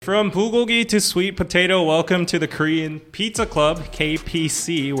From bulgogi to sweet potato, welcome to the Korean Pizza Club,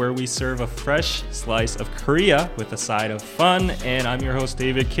 KPC, where we serve a fresh slice of Korea with a side of fun. And I'm your host,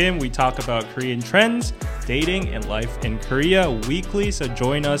 David Kim. We talk about Korean trends, dating, and life in Korea weekly, so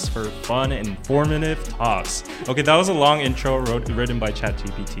join us for fun and informative talks. Okay, that was a long intro written by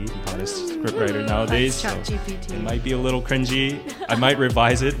ChatGPT, the hottest scriptwriter nowadays. So it might be a little cringy. I might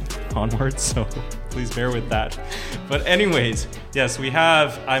revise it onwards, so please bear with that. But anyways, yes,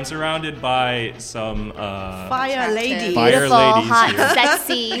 I'm surrounded by some fire ladies. Beautiful, hot, here.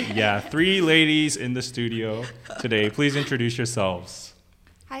 sexy. Yeah, 3 ladies in the studio today. Please introduce yourselves.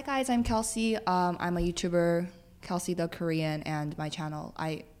 Hi guys, I'm Kelsey. I'm a YouTuber, Kelsey the Korean, and my channel,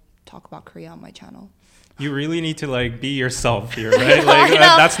 I talk about Korea on my channel. You really need to be yourself here, right?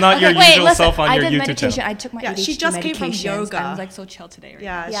 That's not your usual self on your YouTube channel. I took my ADHD she just came from yoga. I'm so chill today.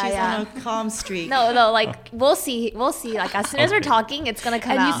 Right? She's on a calm streak. No, we'll see. As soon as we're talking, it's gonna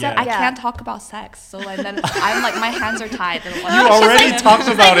come and out. You said I can't talk about sex, so then I'm my hands are tied. You already talked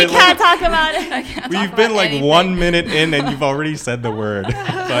about it. We can't talk about it. We've been 1 minute in and you've already said the word.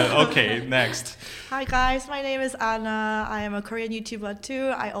 But okay, next. Hi guys, my name is Anna. I am a Korean YouTuber too.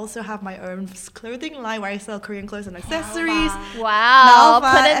 I also have my own clothing line where I sell Korean clothes and accessories. Wow.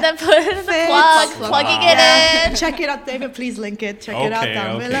 Put in the plugging it in. Check it out, David. Please link it. Check it out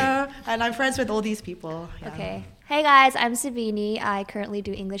down below. And I'm friends with all these people. Yeah. Okay. Hey guys, I'm Soobeanie. I currently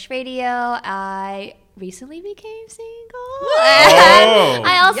do English radio. I recently became single. Oh.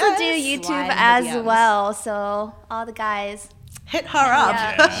 I also do YouTube as well. So all the guys, hit her up.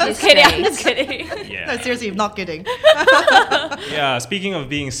 Yeah. I'm just kidding. Yeah. No, seriously, I'm not kidding. Yeah, speaking of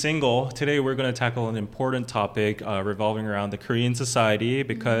being single, today we're going to tackle an important topic revolving around the Korean society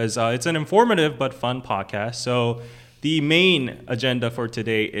because it's an informative but fun podcast. So the main agenda for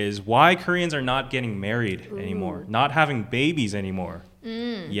today is why Koreans are not getting married anymore, not having babies anymore.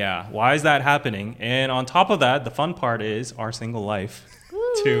 Yeah, why is that happening? And on top of that, the fun part is our single life.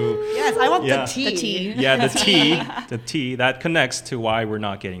 Yes, I want the tea. Yeah, the tea that connects to why we're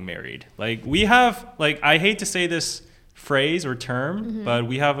not getting married. We have I hate to say this phrase or term, but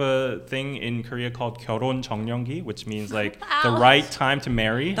we have a thing in Korea called 결혼 정년기, which means the right time to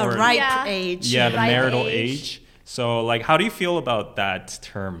marry, the ripe age. Yeah, the right marital age. So how do you feel about that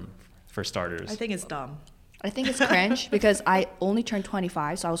term for starters? I think it's dumb. I think it's cringe because I only turned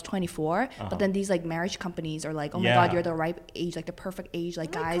 25, so I was 24. But then these my companies are oh my god, you're the ripe age, the perfect age,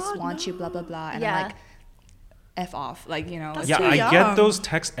 guys want you, blah blah blah, and I'm F off, That's yeah, too I young. get those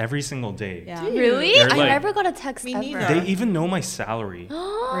texts every single day. Yeah. Really? They're I never got a text Me ever. neither. They even know my salary,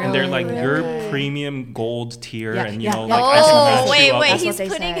 and they're your premium gold tier, and I can match you up. Wait, That's he's what they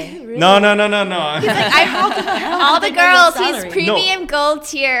putting say. really? No. All the girls, he's premium gold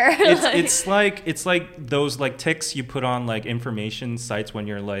tier. It's like those ticks you put on information sites when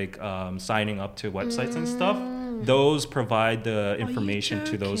you're signing up to websites and stuff. Those provide the information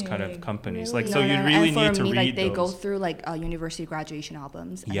to those kind of companies. Really? So you really and need for to me, read they those. go through university graduation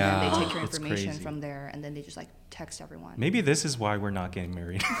albums, and then they take your It's information crazy. from there, and then they just text everyone. Maybe this is why we're not getting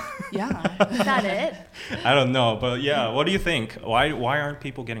married. Yeah. Is that it? I don't know, but yeah, what do you think? Why aren't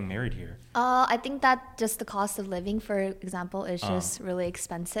people getting married here? I think that just the cost of living, for example, is just really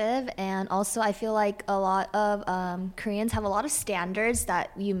expensive. And also, I feel like a lot of Koreans have a lot of standards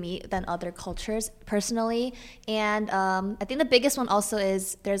that you meet than other cultures personally. And I think the biggest one also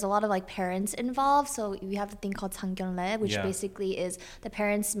is there's a lot of parents involved. So we have the thing called 상견례, which basically is the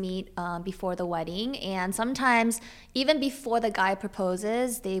parents meet before the wedding. And sometimes, even before the guy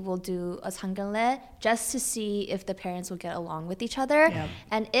proposes, they will do a 상견례 just to see if the parents will get along with each other. Yep.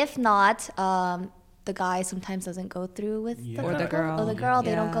 And if not, the guy sometimes doesn't go through with the girl. Or the girl,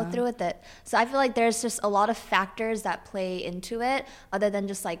 they don't go through with it. So I feel like there's just a lot of factors that play into it other than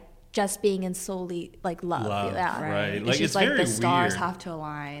just being in solely love. Yeah. Right. It's just it's very the stars weird. have to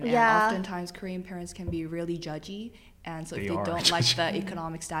align. Yeah. And oftentimes Korean parents can be really judgy. And so if they are don't like the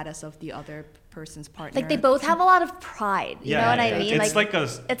economic status of the other person's partner. They both have a lot of pride. You know what I mean? It's like a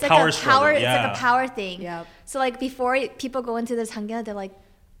it's power struggle. It's like a power thing. Yep. So before people go into this hangya, they're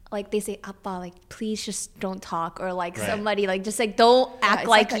they say, "Appa, please just don't talk," or somebody just don't act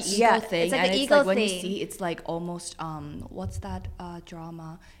it's an ego thing. It's and an it's ego when thing. you see, it's almost what's that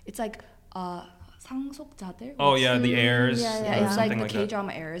drama? It's 상속자들. Oh yeah, the heirs. Yeah. It's like the something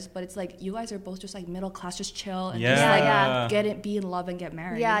K-drama heirs, but it's like you guys are both just like middle class, just chill and Yeah. just like Yeah. be in love and get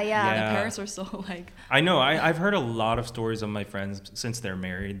married. Yeah. And the parents are so like. I know. I've heard a lot of stories of my friends since they're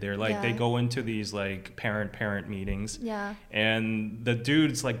married. They're like they go into these like parent meetings. Yeah. And the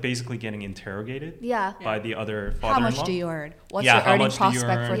dude's like basically getting interrogated. Yeah. By the other How father-in-law. much do you earn? What's Yeah, your how earning much do you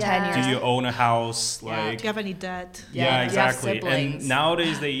prospect for earn? 10 Yeah. years? Do you own a house? Like Do you have any debt? yeah, Do you have exactly. And siblings?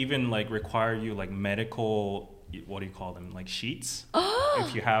 nowadays they even like require you like medical, what do you call them, like sheets,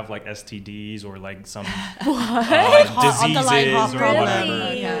 if you have like STDs or like some Underlying diseases or heart whatever.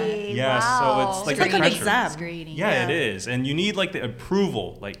 Really? Yeah, Wow. so it's like It's like a an pressure. exam. Screening. Yeah, it is, and you need like the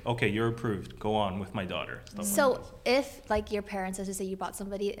approval. Like, okay, you're approved. Go on with my daughter. Stuff So like this. if like your parents, as you say, you bought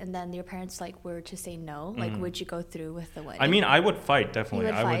somebody and then your parents like were to say no, like would you go through with the wedding? I mean, I would fight definitely.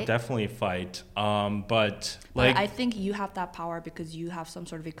 You would I would fight? definitely fight. But But like, I think you have that power because you have some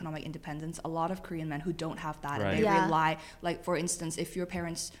sort of economic independence. A lot of Korean men who don't have that, Right. and they Yeah. rely, like for instance, if your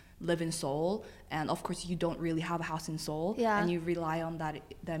parents live in Seoul, and of course you don't really have a house in Seoul, Yeah. and you rely on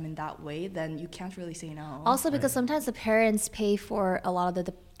them in that way, then you can't really say no. also because sometimes the parents pay for a lot of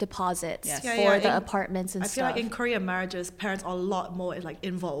the deposits Yes. Yeah, for yeah, the in- apartments and I feel stuff. like in Korean marriages, parents are a lot more like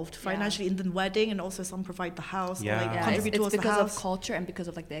involved financially in the wedding, and also some provide the house Yeah. or like Yeah, contribute it's towards the because house. of culture and because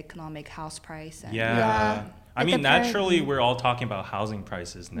of like the economic house price. And yeah. Yeah. I But mean, the parent- naturally, we're all talking about housing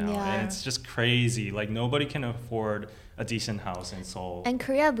prices now, Yeah. and it's just crazy. Like nobody can afford a decent house in Seoul. And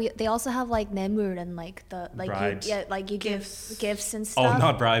Korea, they also have like nemur and like the like Bribes. you Gifts. give gifts and Oh, stuff.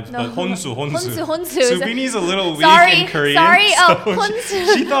 not bribes, No. but honsu. Honsu. Soobeanie's a little weak Sorry, in Korean. sorry. Oh, so honsu.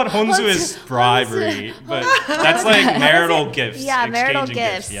 she thought honsu is bribery, but that's like marital gifts. Yeah, marital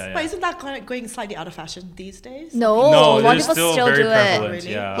exchanging gifts. Yeah, But yeah. isn't that kind of going slightly out of fashion these days? No, No, a lot it of is people still still very do prevalent. it.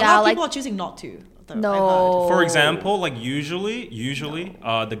 Really? Yeah. A Yeah, lot of like- people are choosing not to. though, I've No. For example, like usually,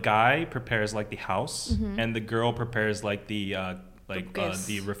 the guy prepares like the house, and the girl prepares like the gifts.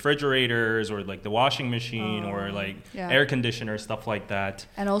 the refrigerators or like the washing machine or like Yeah. air conditioner, stuff like that.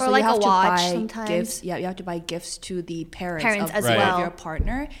 And also Or like you have a to watch buy sometimes. gifts. Yeah, you have to buy gifts to the parents Parents of, as Right. well. of your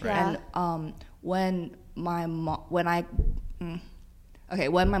partner. Yeah. And when my mom,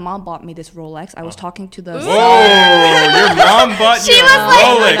 when my mom bought me this Rolex, I was talking to the Whoa! Your mom bought you a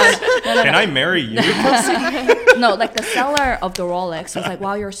Rolex. Can I marry you? no, like the seller of the Rolex was like,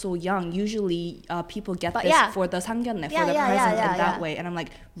 "Wow, you're so young. Usually, people get But this yeah. for the 상견례, for Yeah, the yeah, present yeah, in that yeah. way." And I'm like,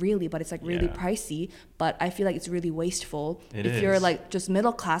 "Really?" But it's like really Yeah. pricey. But I feel like it's really wasteful. It if you're is. like just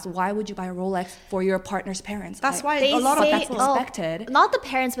middle class, why would you buy a Rolex for your partner's parents? That's Like, why a lot of say- people. that's expected. Not the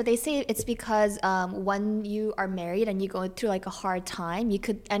parents, but they say it's because when you are married and you go through like a hard time, you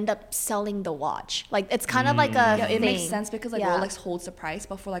could end up selling the watch. Like it's kind of like a Yeah, it makes thing. sense because like Yeah. Rolex holds the price,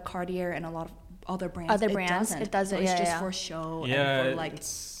 but for like Cartier and a lot of other brands, Other it brands, doesn't. it doesn't, So it's yeah, just yeah. for show Yeah, and for like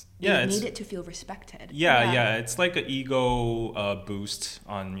it's you it's need it to feel respected. yeah, Yeah. it's like an ego boost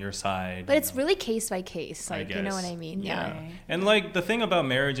on your side. But it's really case by case. I Like you know what guess. I mean? Yeah. Yeah. And like the thing about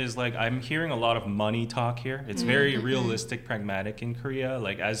marriage is like I'm hearing a lot of money talk here. It's very realistic, pragmatic in Korea.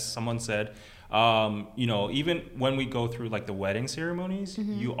 Like as someone said, even when we go through like the wedding ceremonies,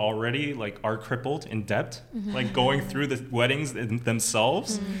 you already like are crippled in debt, like going through the weddings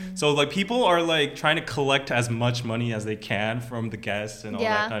themselves. So like people are like trying to collect as much money as they can from the guests and all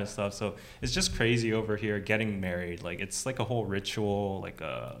Yeah. that kind of stuff. So it's just crazy over here getting married. Like it's like a whole ritual, like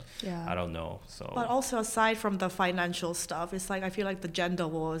Yeah. I don't know. So But also aside from the financial stuff, it's like I feel like the gender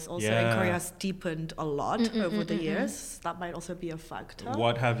wars also in Yeah. Korea has deepened a lot over the years. That might also be a factor.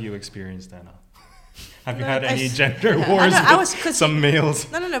 what have you experienced, Anna? Have you No, had I any s- gender I wars know, I with was- 'cause some males?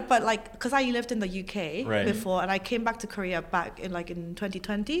 No, but like, because I lived in the UK Right. before, and I came back to Korea back in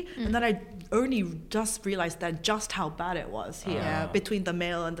 2020, and then I only just realized then just how bad it was here between the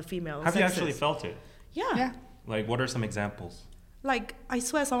male and the female. Have you sexes. actually felt it? Yeah. Yeah. Like, what are some examples? Like I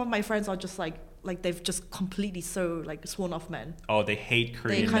swear, some of my friends are just like they've just completely so like sworn off men. Oh, they hate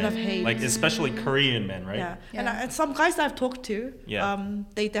Korean kind men. of hate- Like, especially Korean men, right? Yeah. Yeah. And some guys that I've talked to, Yeah.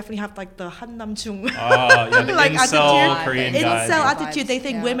 they definitely have like the 한남중 Yeah, the like incel attitude. Korean Incel guys. Yeah. attitude. They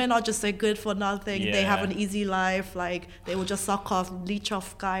think Yeah. women are just so good for nothing. They have Yeah. an easy life. Like they will just suck off, leech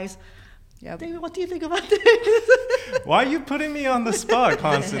off guys. Yep. David, what do you think about this? Why are you putting me on the spot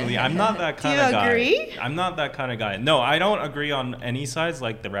constantly? I'm not that Do kind you of guy. agree? I'm not that kind of guy. No, I don't agree on any sides,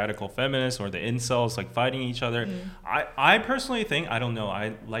 like the radical feminists or the incels, like fighting each other. I personally think, I don't know,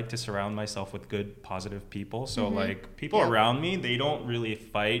 I like to surround myself with good, positive people. So, like, people Yeah. around me, they don't really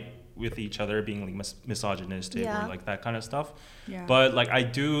fight with each other being like misogynistic Yeah. or like that kind of stuff. Yeah. But, like, I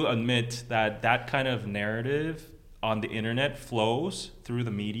do admit that that kind of narrative on the internet flows through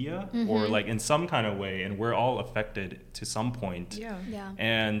the media or like in some kind of way, and we're all affected to some point.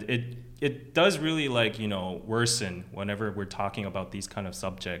 And it does really like, you know, worsen whenever we're talking about these kind of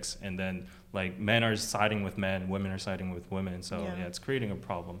subjects, and then like men are siding with men, women are siding with women, so yeah, it's creating a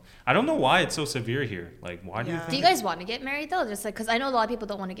problem. I don't know why it's so severe here. Like, why do you think do you guys want to get married though? Just like, because I know a lot of people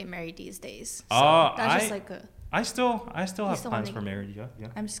don't want to get married these days, so that's just like a I still have plans for marriage. Yeah.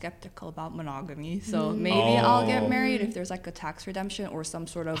 I'm skeptical about monogamy, so maybe I'll get married if there's like a tax redemption or some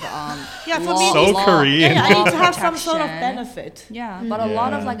sort of for me, so Korean. I need to have some sort of benefit. Yeah, but a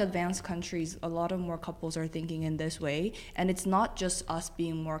lot of like advanced countries, a lot of more couples are thinking in this way, and it's not just us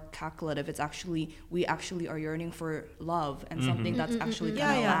being more calculative. It's actually we actually are yearning for love and something that's actually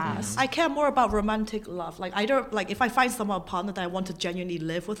gonna last. I care more about romantic love. Like I don't like if I find someone a partner that I want to genuinely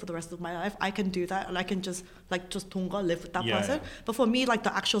live with for the rest of my life, I can do that, and I can just 통과 live with that person. But for me, like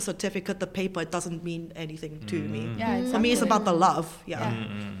the actual certificate, the paper, it doesn't mean anything to me. Yeah, exactly. For me, it's about the love.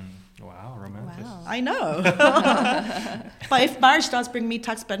 Wow, romantic. Wow. I know. But if marriage does bring me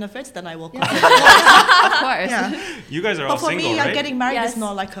tax benefits, then I will. Of course. You guys are all single, right? But for me, getting married is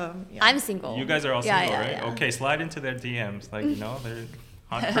not like a. I'm single. You guys are all single, right? Okay, slide into their DMs. Like, you know, they're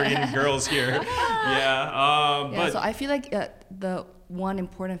hot Korean girls here. But so I feel like the one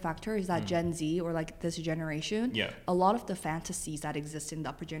important factor is that Gen Z or like this generation, a lot of the fantasies that exist in the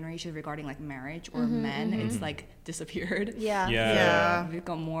upper generation regarding like marriage or men, it's like disappeared.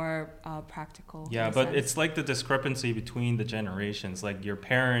 Become more practical. But it's like the discrepancy between the generations. Like your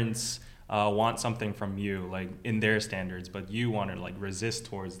parents want something from you, like in their standards, but you want to like resist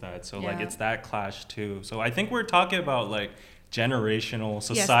towards that. So like it's that clash too. So I think we're talking about like generational,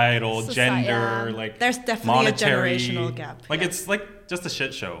 societal, gender, like there's definitely monetary, a generational gap. Like it's like just a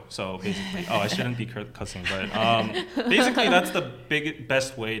shit show. So basically, I shouldn't be cussing, but basically that's the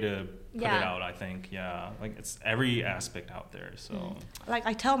best way to put it out, I think. Like it's every aspect out there. So like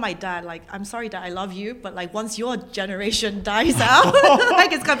I tell my dad, like, I'm sorry Dad, I love you, but like once your generation dies out,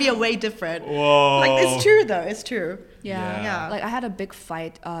 like it's gonna be a way different. Whoa. Like it's true though, it's true. Like I had a big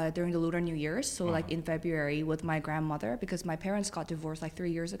fight during the Lunar New Year's, so like in February with my grandmother, because my parents got divorced like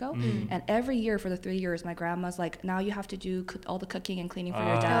 3 years ago, and every year for the 3 years my grandma's like, now you have to do all the cooking and cleaning for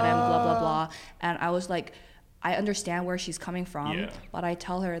your dad and blah blah blah, and I was like, I understand where she's coming from, but I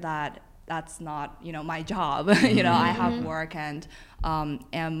tell her that that's not, you know, my job. You know, I have work, and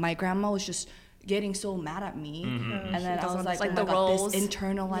my grandma was just getting so mad at me, and then I was like, oh my God, this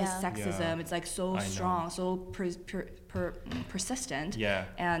internalized sexism, it's like so strong, so persistent.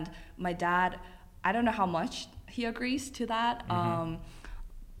 And my dad, I don't know how much he agrees to that,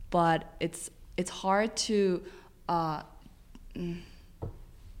 but it's hard to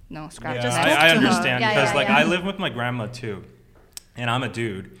scrap. Just I understand because I live with my grandma too, and I'm a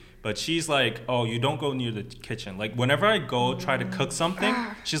dude. But she's like, oh, you don't go near the kitchen. Like, whenever I go try to cook something,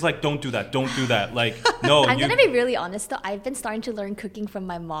 she's like, don't do that. Like, no. I'm going to be really honest, though. I've been starting to learn cooking from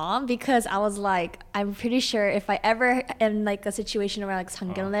my mom, because I was like, I'm pretty sure if I ever am like a situation where like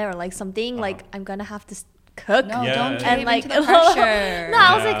상견례 or like something, like I'm going to have to cook. No, don't give and like into the pressure.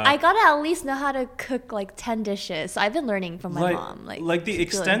 I was like, I gotta at least know how to cook like 10 dishes. So I've been learning from my mom. Like the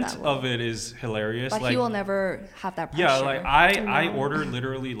extent of it is hilarious. But like, he will never have that pressure. Yeah, like I order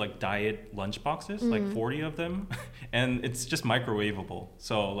literally like diet lunch boxes, like 40 of them, and it's just microwavable.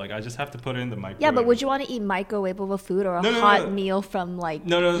 So like I just have to put it in the microwave. Yeah, but would you want to eat microwavable food or a hot meal from like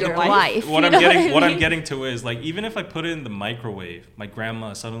your wife? What I'm getting to is like, even if I put it in the microwave, my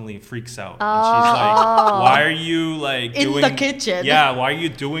grandma suddenly freaks out, and she's like, why are you like in doing the kitchen? Yeah, why are you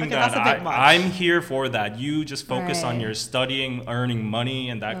doing that? That's a bit much. I'm here for that. You just focus on your studying, earning money,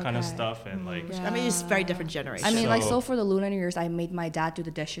 and that kind of stuff. And like, I mean, it's very different generation. I mean, so for the Lunar New Year's, I made my dad do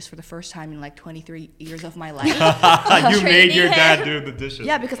the dishes for the first time in like 23 years of my life. You made your dad do the dishes.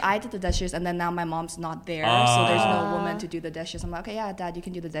 Yeah, because I did the dishes, and then now my mom's not there, so there's no woman to do the dishes. I'm like, okay, yeah, Dad, you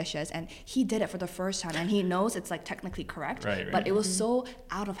can do the dishes, and he did it for the first time, and he knows it's like technically correct, but it was so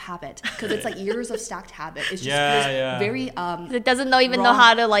out of habit, because it's like years of stacked habit. It's just very it doesn't even know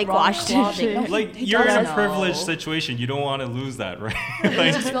how to like wash dishes. No, like you're in a privileged situation, you don't want to lose that, right?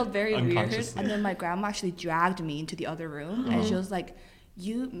 It just felt very weird. And then my grandma actually dragged me into the other room, and she was like,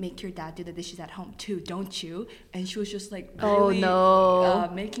 you make your dad do the dishes at home too, don't you? And she was just like, really,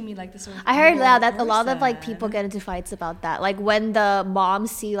 making me like this sort of I heard that a lot of like people get into fights about that, like when the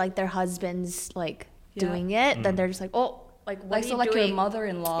moms see like their husbands like doing it, then they're just like, Like, what Like, are so you like doing? your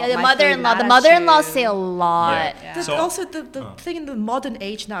mother-in-law. Yeah, the might be mother-in-law. mad The at mother-in-law you. say a lot. Yeah. There's So- also the thing in the modern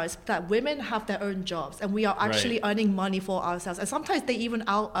age now is that women have their own jobs and we are actually Right. earning money for ourselves. And sometimes they even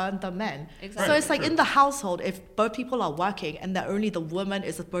out-earn the men. Exactly. So Right, it's like true. in the household, if both people are working and that only the woman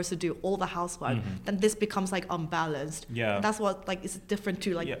is supposed to do all the housework, then this becomes like unbalanced. Yeah. And that's what like is different to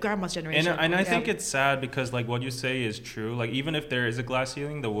like Yeah. grandma's generation. And I think Yeah. it's sad because like what you say is true. Like even if there is a glass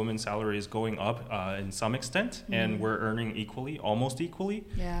ceiling, the woman's salary is going up in some extent, and we're earning equally, almost equally.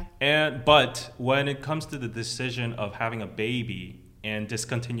 Yeah. But when it comes to the decision of having a baby and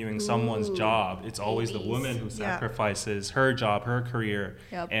discontinuing someone's job, it's always the babies. woman who Yeah. sacrifices her job, her career,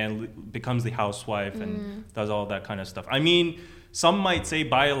 Yep. and becomes the housewife and does all that kind of stuff. I mean, some might say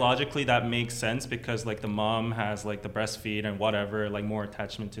biologically that makes sense because like the mom has like the breastfeed and whatever, like more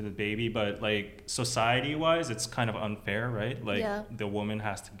attachment to the baby, but like society wise it's kind of unfair, right? Like Yeah. the woman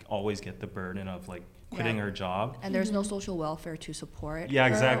has to always get the burden of like quitting Yeah. her job. And there's no social welfare to support. Yeah, her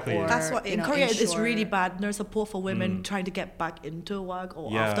exactly. or, That's what you in know, Korea it's ensure- really bad. No support for women trying to get back into work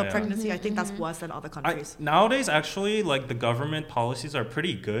or Yeah, after yeah. pregnancy. I think that's worse than other countries. Nowadays actually like the government policies are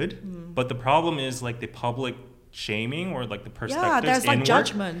pretty good, but the problem is like the public shaming or like the perspectives Yeah, there's like inward.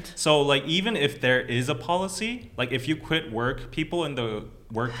 judgment. So like even if there is a policy, like if you quit work, people in the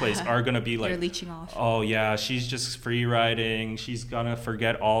workplace are gonna be They're like, leeching off. oh yeah, she's just free riding. She's gonna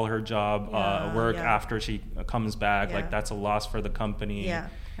forget all her job Yeah, work yeah. after she comes back. Yeah. Like that's a loss for the company. Yeah.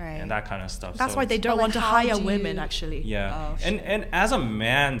 Right. And that kind of stuff. That's So why they it's- don't But, want like, to how hire do women you- actually. yeah. Oh, and as a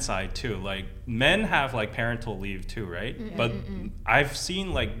man side too, like men have like parental leave too, right? But I've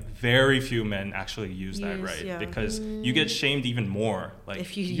seen like very few men actually use that, Use, right? yeah. Because you get shamed even more. Like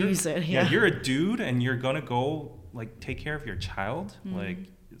If you you're- use it, Yeah, yeah. you're a dude and you're gonna go like take care of your child. Like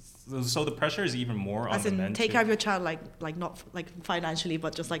so the pressure is even more on As the in men take too. care of your child like not like financially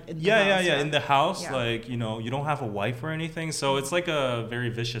but just like in the Yeah, house, in the house, Yeah. like, you know, you don't have a wife or anything. So it's like a very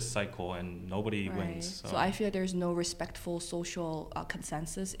vicious cycle and nobody Right. wins. So I feel like there's no respectful social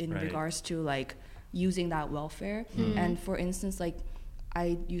consensus in Right. regards to like using that welfare. And for instance, like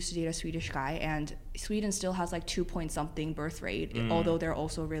I used to date a Swedish guy, and Sweden still has like 2 point something birth rate, although they're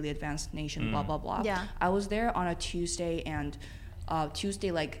also a really advanced nation. Blah blah blah. Yeah. I was there on a Tuesday, and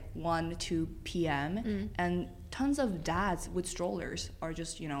Tuesday like 1-2 p.m. and tons of dads with strollers are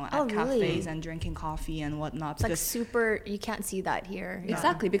just, you know, at Oh, cafes really? and drinking coffee and whatnot. It's like because- super. You can't see that here.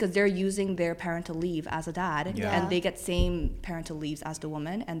 Exactly, because they're using their parental leave as a dad, Yeah. and they get same parental leaves as the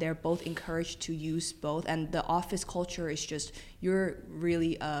woman, and they're both encouraged to use both. And the office culture is just, you're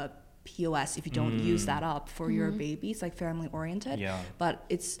really a POS if you don't use that up for your baby. It's like family oriented. Yeah. But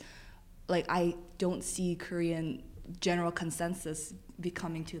it's like I don't see Korean general consensus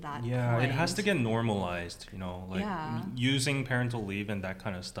becoming to that. Yeah, it has point. to get normalized, you know, like Yeah. using parental leave and that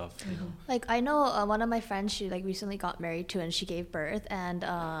kind of stuff. You know? Like I know one of my friends, she like recently got married to and she gave birth, and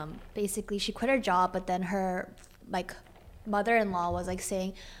basically she quit her job, but then her like mother-in-law was like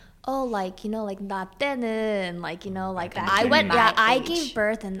saying, oh, like, you know, like 나 때는, like, you know, like Back I in went, my yeah, I age. gave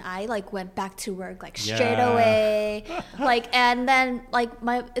birth and I like went back to work like straight Yeah. away, like, and then like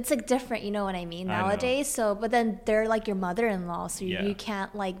it's like different, you know what I mean, I know. nowadays. So, but then they're like your mother-in-law, so Yeah. you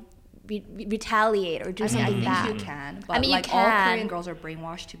can't like retaliate or do I mean, I something think bad. you can, but mean, you like all can. Korean girls are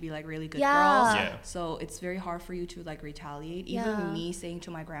brainwashed to be like really good Yeah. girls. Yeah. So it's very hard for you to like retaliate. Yeah. Even me saying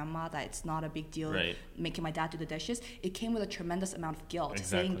to my grandma that it's not a big deal Right. making my dad do the dishes, it came with a tremendous amount of guilt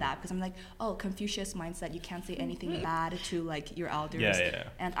Exactly. saying that, because I'm like, oh, Confucius mindset, you can't say anything bad to like your elders. Yeah.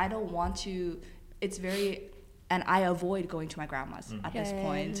 And I don't want to. It's very. And I avoid going to my grandma's at this Yeah.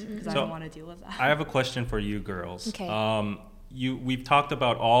 point because I So, don't want to deal with that. I have a question for you girls. Okay. We've talked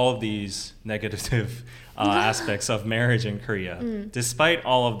about all of these negative aspects of marriage in Korea. Despite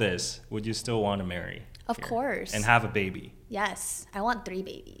all of this, would you still want to marry? Of here course. And have a baby? Yes, I want 3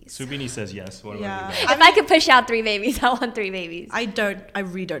 babies. Soobeanie says yes. What Yeah. about you guys? If I could push out 3 babies, I want 3 babies. I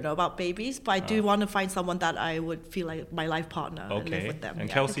really don't know about babies, but I do want to find someone that I would feel like my life partner and live Okay. with them. And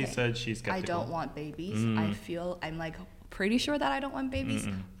yeah. Kelsey Okay. said she's skeptical. I don't want babies. I feel I'm like pretty sure that I don't want babies.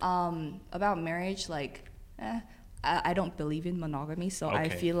 About marriage, like, I don't believe in monogamy, so I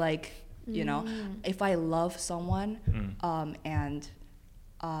Okay. feel like, you know, if I love someone, and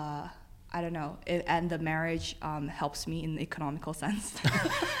I don't know, and the marriage helps me in the economical sense,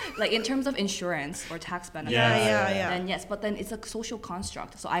 like in terms of insurance or tax benefits. Yeah. Then yes, but then it's a social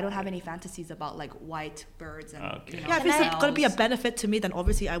construct, so I don't have any fantasies about like white birds and Okay. you know, Yeah, if it's going to be a cows. benefit to me, then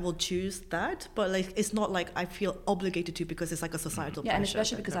obviously I will choose that. But like, it's not like I feel obligated to because it's like a societal Yeah, and pressure.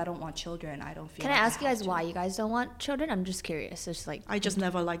 especially because I don't want children, I don't feel. Can I like ask you have guys to. why you guys don't want children? I'm just curious. It's like I just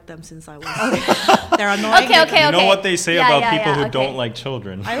never liked them since I was. They're annoying. Okay. You know what they say Yeah, about yeah, people yeah, who okay. don't like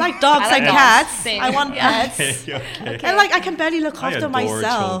children. I like dogs. I, want cats. Same. I want pets. Okay. And like I can barely look I after adore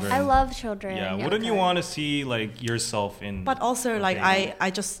myself. children. I love children. Yeah, wouldn't you want to see like yourself in? But also like baby?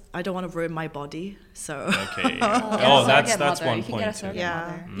 I don't want to ruin my body. So Okay. Yeah, that's mother. one You can get a point too. surrogate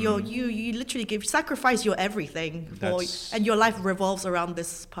yeah, mother. you literally sacrifice your everything for, That's- and your life revolves around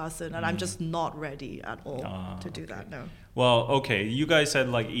this person, and I'm just not ready at all to do that. No. Well, okay, you guys said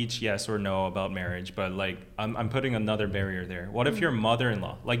like each yes or no about marriage, but like I'm putting another barrier there. What if your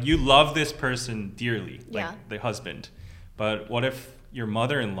mother-in-law, like you love this person dearly, like Yeah. the husband, but what if your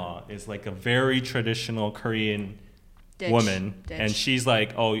mother-in-law is like a very traditional Korean woman, and she's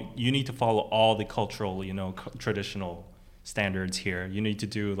like, oh, you need to follow all the cultural, traditional standards here. You need to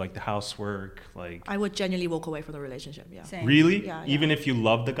do like the housework, like. I would genuinely walk away from the relationship. Yeah. Same. Really? Yeah, Even if you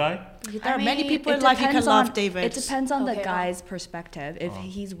love the guy? There are many people it in life you can depends love, on- David. It depends on the Okay, guy's perspective. If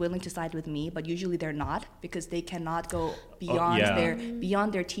he's willing to side with me, but usually they're not because they cannot go beyond yeah.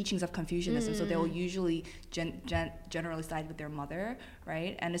 their teachings of Confucianism. So they will usually generally side with their mother,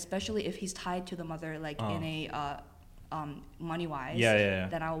 right? And especially if he's tied to the mother, like in a money wise, Yeah.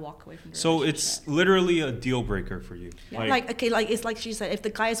 then I will walk away from the So relationship. it's literally a deal breaker for you. It's like she said, if the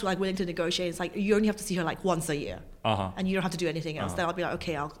guy is like willing to negotiate, it's like you only have to see her like once a year, and you don't have to do anything else. Then I'll be like,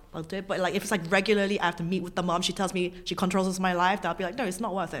 okay, I'll do it. But like if it's like regularly, I have to meet with the mom. She tells me she controls my life. Then I'll be like, no, it's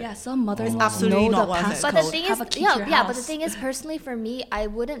not worth it. Yeah, some mothers absolutely know not the worth it. passcode. But the thing have is, a key to your but the house. thing is, personally for me, I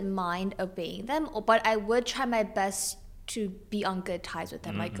wouldn't mind obeying them, but I would try my best to be on good ties with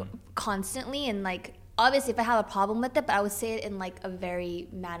them, like constantly, and like obviously if I have a problem with it, but I would say it in like a very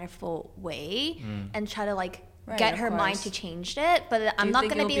mannerful way and try to like get of her mind course. to change it. But I'm not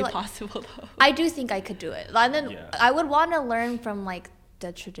gonna be like. possible though. I do think I could do it, and then Yeah. I would want to learn from like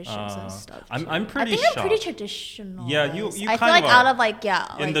the traditions and stuff. I'm too. pretty I think I'm pretty shocked. traditional. Yeah, you I kind feel like of out are of like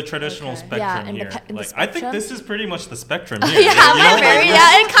in the like, traditional okay. spectrum Yeah, in the here. pe- in the Like, I think spectrum. this is pretty much the spectrum here. Yeah, you know, we're very, like,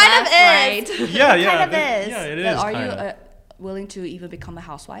 yeah, it kind of That's is. right. yeah, yeah, kind of that- is. yeah, it But is. are you kinda. willing to even become a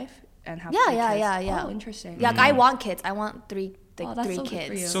housewife and have Yeah, three yeah, kids? yeah. Oh, interesting. Yeah, I want kids. I want three Oh, that's three so good kids.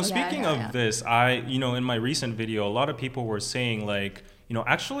 for you. So Yeah, speaking of this, in my recent video, a lot of people were saying like,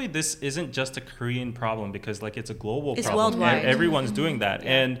 actually this isn't just a Korean problem because like it's a global It's problem. worldwide. Everyone's doing that.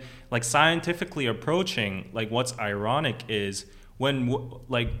 And like scientifically approaching, like what's ironic is when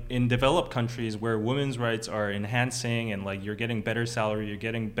like in developed countries where women's rights are enhancing and like you're getting better salary, you're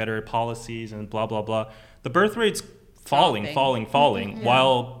getting better policies and blah, blah, blah, the birth rate's falling,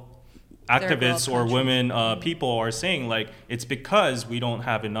 while activists or women people are saying like it's because we don't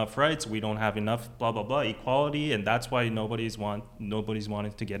have enough rights, we don't have enough blah blah blah equality, and that's why nobody's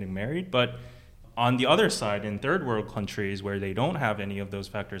wanting to getting married. But on the other side, in third world countries where they don't have any of those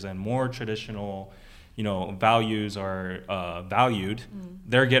factors and more traditional values are valued,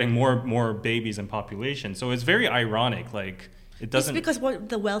 they're getting more babies in population. So it's very ironic. Like it doesn't. It's because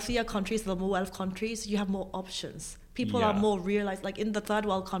the wealthier countries, the more wealth countries, you have more options. People are more realized. Like in the third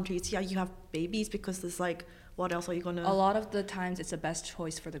world countries, you have babies because it's like, what else are you gonna? A lot of the times, it's the best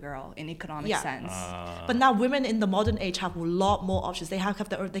choice for the girl in economic sense. But now women in the modern age have a lot more options. They have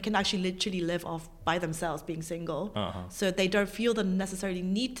their own, they can actually literally live off by themselves, being single. So they don't feel the necessarily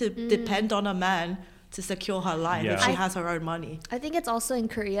need to depend on a man to secure her life if she has her own money. I think it's also in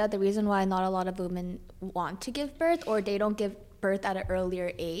Korea the reason why not a lot of women want to give birth or they don't give birth at an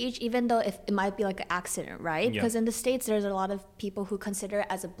earlier age, even though if it might be like an accident, right? Because in the States there's a lot of people who consider it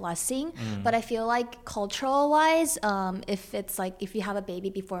as a blessing, but I feel like cultural wise, if it's like if you have a baby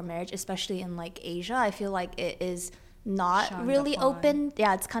before marriage, especially in like Asia, I feel like it is not Shunned really upon. open.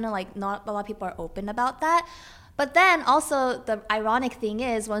 Yeah, it's kind of like not a lot of people are open about that. But then also the ironic thing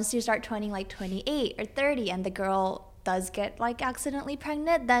is once you start turning like 28 or 30 and the girl does get like accidentally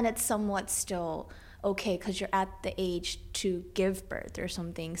pregnant, then it's somewhat still okay because you're at the age to give birth or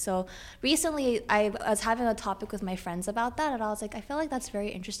something. So recently I was having a topic with my friends about that, and I was like, I feel like that's very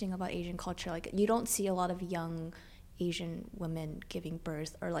interesting about Asian culture. Like you don't see a lot of young Asian women giving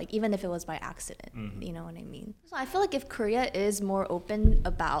birth, or like even if it was by accident, you know what I mean? So I feel like if Korea is more open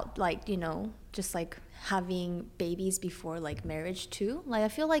about like, just like having babies before like marriage too, like I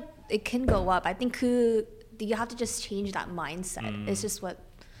feel like it can go up. I think you have to just change that mindset. It's just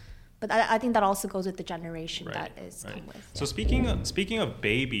but I think that also goes with the generation that is come with. So speaking of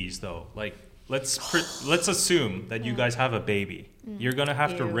babies though, like let's assume that you guys have a baby. You're gonna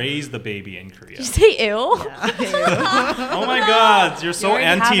have to raise the baby in Korea. Did you say ew? Oh my God, you're so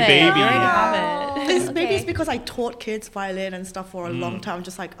anti-baby. Maybe it's because I taught kids violin and stuff for a long time. I'm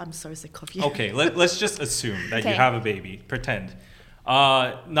just like, I'm so sick of you. Okay, let's just assume that you have a baby. Pretend.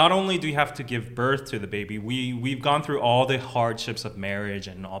 Not only do you have to give birth to the baby, we've gone through all the hardships of marriage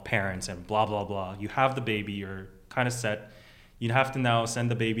and all parents and blah blah blah. You have the baby, you're kind of set. you have to now send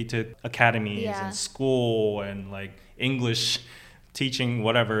the baby to academies and school and like English teaching,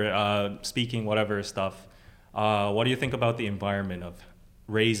 whatever, speaking, whatever stuff. What do you think about the environment of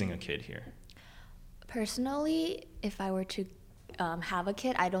raising a kid here? Personally, if I were to have a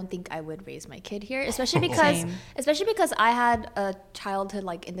kid, I don't think I would raise my kid here, especially because I had a childhood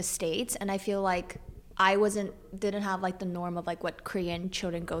like in the States, and I feel like I didn't have like the norm of like what Korean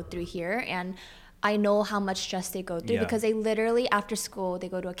children go through here, and I know how much stress they go through because they literally after school they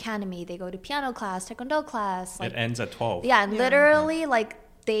go to academy, they go to piano class, taekwondo class. Like, it ends at 12. Yeah, and literally like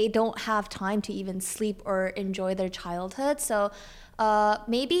they don't have time to even sleep or enjoy their childhood. So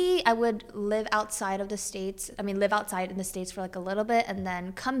maybe I would live outside in the States for like a little bit and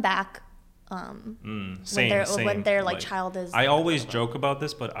then come back when their like child is. I always joke about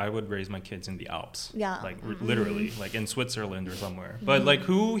this, but I would raise my kids in the Alps. Yeah. Like literally, like in Switzerland or somewhere. But like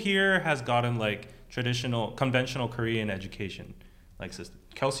who here has gotten like conventional Korean education? Like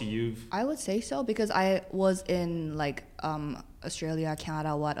Kelsey, I would say so because I was in like Australia,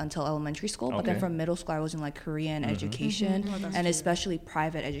 Canada, until elementary school. But then from middle school, I was in like Korean education and especially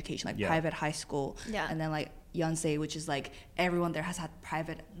private education, like private high school. Yeah. And then like Yonsei, which is like everyone there has had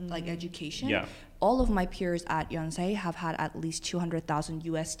private like education. Yeah. All of my peers at Yonsei have had at least 200,000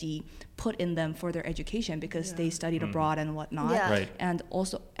 USD put in them for their education because they studied abroad and whatnot. Yeah. Right. And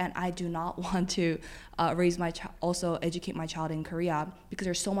I do not want to also educate my child in Korea because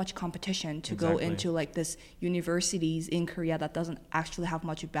there's so much competition to go into like this universities in Korea that doesn't actually have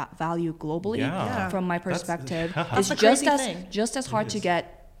much value globally. Yeah. From my perspective, it's just as hard to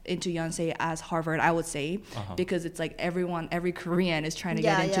get into Yonsei as Harvard, I would say, because it's like every Korean is trying to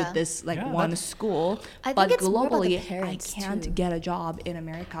get into this like one school. But globally, I can't get a job in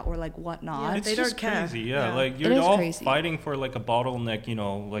America or like whatnot. It's just crazy. Yeah, like you're all fighting for like a bottleneck, you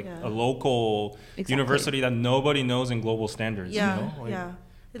know, like a local university that nobody knows in global standards. Yeah, you know? like,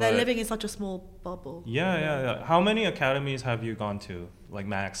 they're living in such a small bubble. Yeah. How many academies have you gone to, like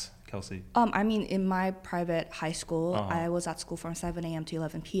max? Kelsey? I mean, in my private high school, I was at school from 7 a.m. to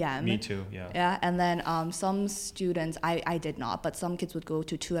 11 p.m. Me too, yeah. Yeah, and then some students, I did not, but some kids would go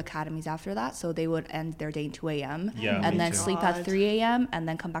to 2 academies after that, so they would end their day at 2 a.m. Yeah, and then sleep at 3 a.m. and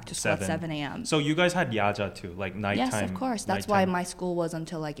then come back to school at 7 a.m. So you guys had yaja too, like nighttime? Yes, of course. That's why my school was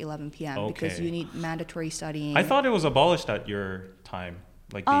until like 11 p.m. because you need mandatory studying. I thought it was abolished at your time.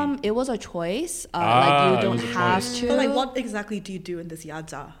 Like it was a choice. Like you don't have to. But like, what exactly do you do in this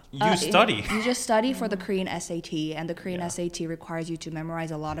yaja? You study. You just study for the Korean SAT, and the Korean SAT requires you to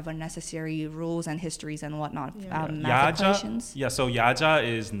memorize a lot of unnecessary rules and histories and whatnot. Math equations. Yeah, so yaja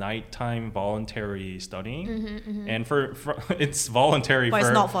is nighttime voluntary studying, and for it's voluntary. But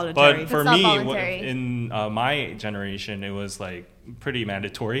it's not voluntary. But for me, in my generation, it was like pretty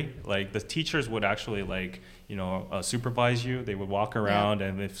mandatory. Like the teachers would actually like supervise you. They would walk around,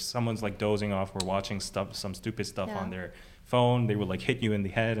 and if someone's like dozing off or watching some stupid stuff on their phone, they would like hit you in the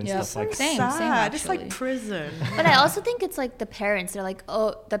head and stuff like that. Same, it's like prison. But I also think it's like the parents. They're like,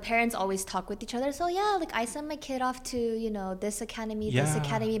 the parents always talk with each other. So like I send my kid off to this academy, this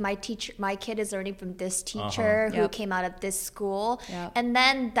academy. My kid is learning from this teacher who came out of this school. And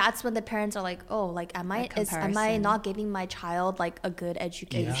then that's when the parents are like, am I not giving my child like a good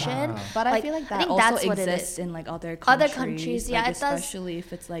education? But I feel like that also exists in like other countries. Like, it especially does.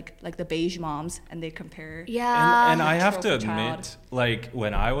 If it's like the beige moms and they compare. And I have to admit, like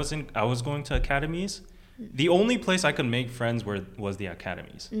when I was going to academies, the only place I could make friends was the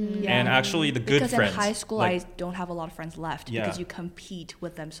academies, and actually the good friends. Because in high school, I don't have a lot of friends left because you compete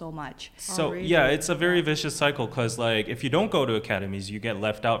with them so much. So it's a very vicious cycle because like if you don't go to academies, you get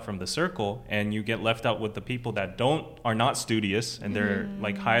left out from the circle, and you get left out with the people that are not studious, and they're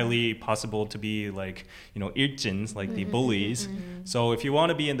like highly possible to be like 일진s, like the bullies. So if you want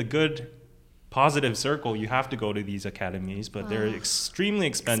to be in the good positive circle, you have to go to these academies, but they're extremely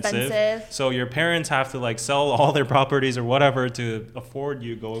expensive. So your parents have to like sell all their properties or whatever to afford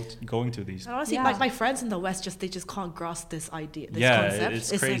you going to these. And honestly, my friends in the West they just can't grasp this idea, concept. It's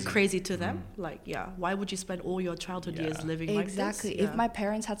crazy. Like crazy to them. Like, why would you spend all your childhood years living like this? Exactly. If my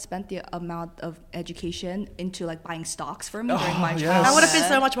parents had spent the amount of education into like buying stocks for me during my childhood, that would have been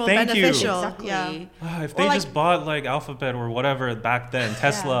so much more beneficial. Exactly. Yeah. If they just bought like Alphabet or whatever back then,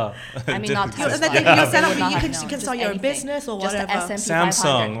 Tesla. I mean, not Tesla. And then you set up, you can start your own business or just whatever. The S&P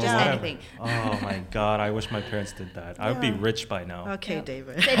Samsung 500, just anything. Oh my God, I wish my parents did that. I would be rich by now. Okay,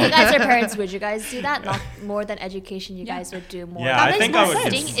 David. So if you guys are parents, would you guys do that? Not more than education, you guys would do more. Yeah, I think I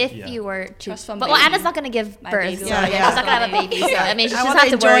would. If you were to. But Anna's not going to give birth. So she's not going to have a baby. So I mean, she just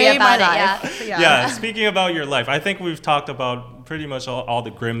has to worry about it. Yeah, speaking about your life, I think we've talked about pretty much all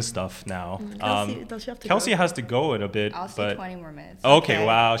the grim stuff now. Kelsey, does she have to Kelsey go? has to go in a bit. I'll stay 20 more minutes. Okay,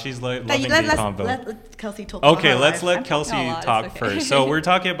 wow, she's loving the convo. Let Kelsey talk. About Okay, her let's life. let Kelsey talk first. So we're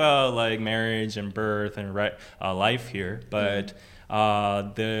talking about like marriage and birth and life here, but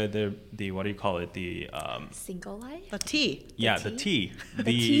the what do you call it? The Single life? The tea. yeah, the tea. The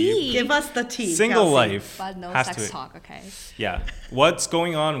tea. Give us the tea. Single Kelsey. life. But no has sex to, talk, okay? Yeah. What's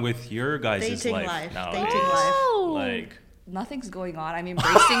going on with your guys' Dating life life. now? Dating life. Like, Nothing's going on. I'm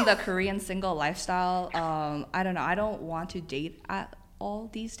embracing the Korean single lifestyle. I don't know. I don't want to date at all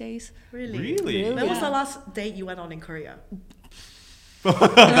these days. Really? really? When was Yeah. the last date you went on in Korea?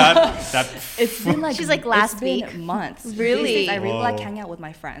 that It's been like She's like last it's been week. months. Really? These days, I really like Whoa. hanging out with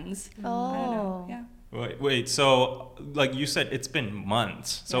my friends. I don't Oh. know. Yeah. Wait, so like you said, it's been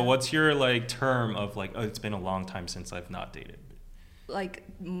months. So Yeah. what's your like term of like, oh, it's been a long time since I've not dated? Like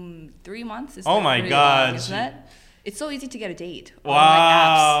 3 months is Oh like my pretty God. long, isn't it? It's so easy to get a date. On,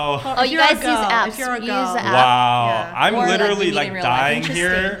 Wow. Oh, If you you're a guys use girl, apps. If you're a You girl. use the app. Wow. Yeah. I'm Or, like, literally we meet like in real life. dying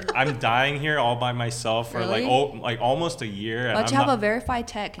here. Interesting. I'm dying here all by myself for Really? like almost a year. And But I'm you have not, a verified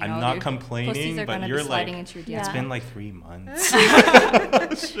tech. You I'm know, not your complaining, pussies are but gonna you're be sliding like, into your it's DMs. been like 3 months.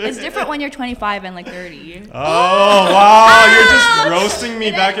 It's different when you're 25 and like 30. Oh, wow. You're just roasting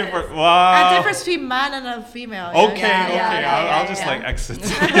me back and forth. A Wow. difference between man and a female. Okay, yeah? okay. yeah, I'll just yeah. like exit.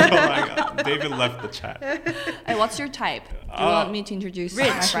 Oh my God. David left the chat. Hey, what's your type? Do you want me to introduce my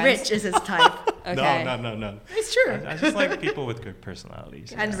Rich, friends? rich is his type. Okay. No. It's true. I just like people with good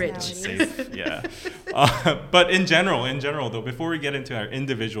personalities. And Yeah, rich. it's safe, yeah. But in general though, before we get into our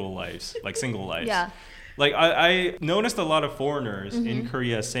individual lives, like single lives, Yeah. like I noticed a lot of foreigners in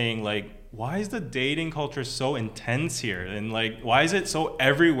Korea saying like, why is the dating culture so intense here? And like, why is it so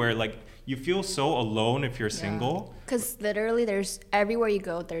everywhere? Like, you feel so alone if you're single. Because literally, there's everywhere you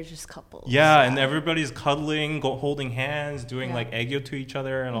go, there's just couples. Yeah, and everybody's cuddling, holding hands, doing Yeah. like aegyo to each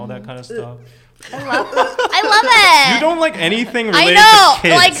other and all that kind of stuff. I love it. You don't like anything I related know, to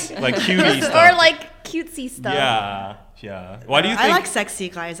kids, like cutie stuff. or like cutesy stuff. Yeah. Why do you think? I like sexy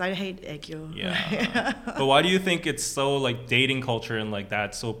guys. I hate aegyo. Yeah. But why do you think it's so like dating culture and like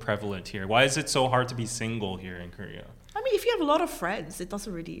that so prevalent here? Why is it so hard to be single here in Korea? I mean, if you have a lot of friends, it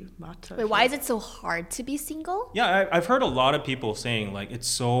doesn't really matter. Wait, why is it so hard to be single? Yeah, I've heard a lot of people saying like it's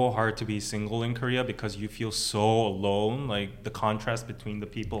so hard to be single in Korea because you feel so alone, like the contrast between the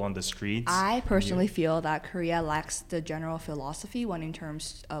people on the streets. I personally feel that Korea lacks the general philosophy when in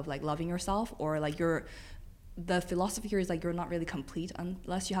terms of like loving yourself or like the philosophy here is like you're not really complete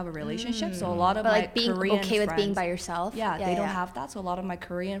unless you have a relationship. So a lot of But my like being Korean okay with being friends- by yourself. Yeah, they don't have that. So a lot of my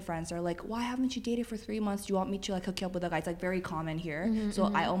Korean friends are like, why haven't you dated for 3 months? Do you want me to like hook you up with a guy? It's like very common here.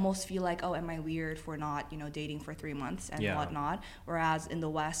 So I almost feel like, oh, am I weird for not, dating for 3 months and Yeah. whatnot? Whereas in the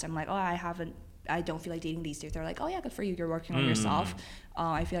West, I'm like, oh, I don't feel like dating these days. They're like, oh yeah, good for you. You're working on yourself.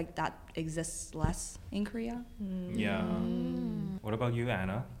 I feel like that exists less in Korea. Yeah. What about you,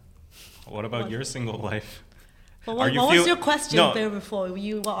 Anna? What about your single life? But Are what, you what feel- was your question No. there before?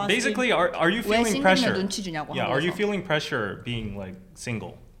 You were asking. Basically, are you 왜 feeling 싱글이면 pressure? 눈치 주냐고 Yeah, are you 한국에서. feeling pressure being like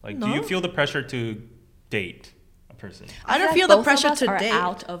single? Like, do No. you feel the pressure to date a person? I don't feel feel like the both of pressure us to are date.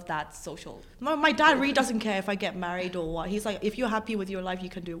 out of that social. My dad really doesn't care if I get married or what. He's like, if you're happy with your life, you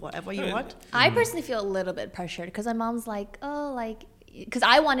can do whatever you want. I personally feel a little bit pressured because my mom's like, oh, like, because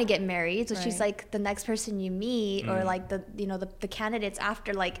I want to get married, so she's Right. like, the next person you meet or like the candidates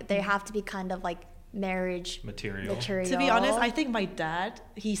after, like they have to be kind of like marriage Material. To be honest, I think my dad,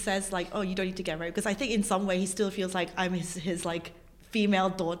 he says like, oh, you don't need to get married. Because I think in some way he still feels like I'm his like female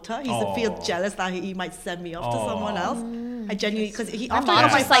daughter. He feels jealous that he might send me off to someone else. I genuinely, because My after I got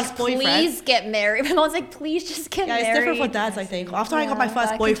mom's my just like, first boyfriend. please get married. My mom's like, please just get Yeah, married. it's different for dads, I think. After I got my Yeah, first I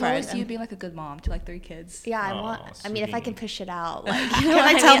can boyfriend. totally see you being like a good mom to like 3 kids. Yeah, I Oh, want. I mean, if I Soobeanie. can push it out, like, Can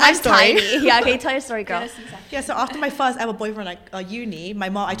I tell my I'm story? tiny. Yeah, okay, tell your story, girl. Yeah, so after my first ever boyfriend at uni,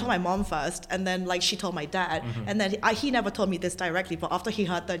 I told my mom first, and then like she told my dad, and then he never told me this directly, but after he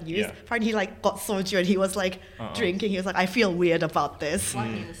heard the news, Yeah. apparently he like got soju and he was like drinking. He was like, I feel weird about this. What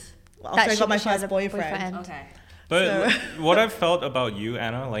news? After I got my she had first a boyfriend. Okay. But So- what I've felt about you,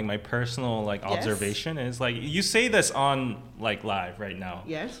 Anna, like my personal like Yes. observation is like you say this on like live right now.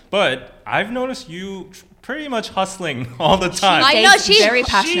 Yes. But I've noticed you pretty much hustling all the time. I know, Dates she- very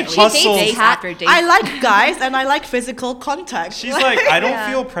she passionately. hustles. Dates after dates. I like guys and I like physical contact. She's like, I don't Yeah.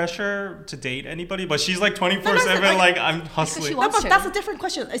 feel pressure to date anybody, but she's like 24/7, like- like I'm hustling. she No, wants but to. that's a different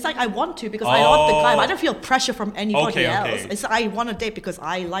question. It's like I want to because I want the guy. But I don't feel pressure from anybody Okay, else. okay. It's I want to date because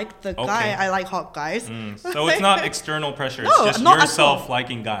I like the guy. I like hot guys. So it's not external pressure. No, it's just not at yourself all.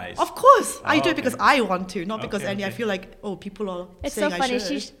 liking guys. Of course, I do okay. it because I want to, not because Okay, I okay. feel like people are It's saying so funny. I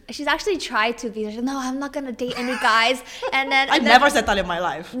should. She's actually tried to be like, no, I'm not not gonna date any guys. And then I never said that in my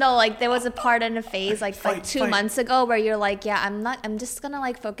life. No, like there was a part in a phase like Fight, 2 fight. months ago where you're like, yeah, I'm just gonna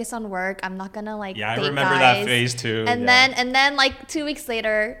like focus on work. I'm not gonna like Yeah, I date remember guys. that phase too. And yeah. then like 2 weeks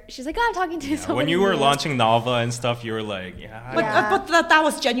later, she's like, oh, I'm talking to Yeah, someone. when you were new. launching Nava and stuff, you were like, But, Yeah. but that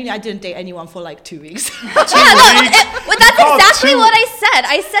was genuinely, I didn't date anyone for like 2 weeks. But that's Oh, exactly two- what I said.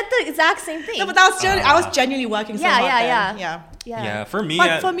 I said the exact same thing. No, but that was I was genuinely working so Yeah, hard yeah, then. yeah. yeah, for me,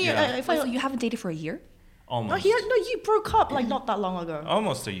 But for me, yeah, if I, So you haven't dated for a year? almost. you broke up like not that long ago.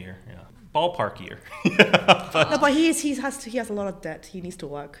 Almost a year, yeah. Ballpark year. No, but he has a lot of debt. He needs to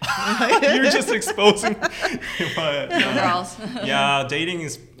work. You're just exposing. But, Girls. yeah, dating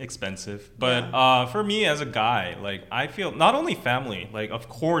is expensive. But for me as a guy, like I feel not only family, like of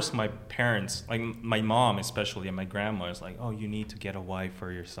course my parents, like my mom especially and my grandma is like, oh, you need to get a wife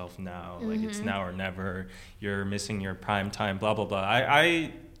for yourself now. Like it's now or never. You're missing your prime time. Blah blah blah.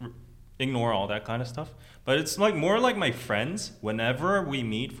 I ignore all that kind of stuff. But it's like more like my friends, whenever we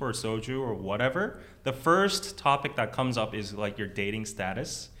meet for soju or whatever, the first topic that comes up is like your dating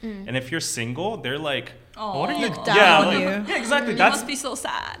status. And if you're single, they're like, what are you Look down on you. yeah, exactly. You That's must be so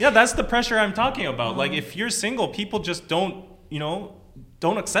sad. yeah, that's the pressure I'm talking about. Like if you're single, people just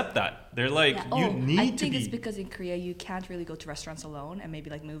don't accept that. They're like, you need I to think be. it's because in Korea you can't really go to restaurants alone and maybe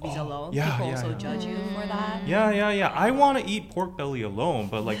like movies alone. yeah, People yeah, also yeah. judge you for that. Yeah. I want to eat pork belly alone,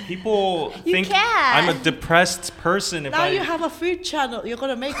 but like people think can't. I'm a depressed person if Now I. you have a food channel. You're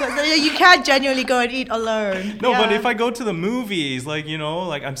gonna make it. You can't genuinely go and eat alone. No, but Yeah. if I go to the movies, like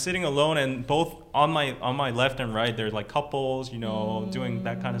like I'm sitting alone, and both on my left and right, there's like couples, doing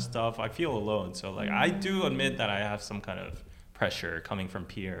that kind of stuff. I feel alone, so like I do admit that I have some kind of pressure coming from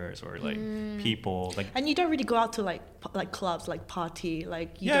peers or like people, like And you don't really go out to like clubs, like party,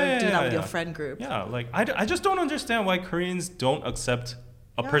 like you Yeah, don't do yeah, that with yeah. your friend group. yeah, like I just don't understand why Koreans don't accept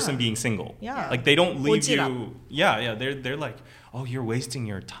a person being single. Yeah. like they don't leave What's it up? you. Yeah, they're like, oh, you're wasting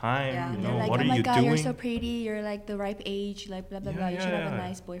your time. Yeah, You they're know, like, what oh are my you god, doing? you're so pretty, you're like the ripe age, like blah blah blah. You should have a Yeah.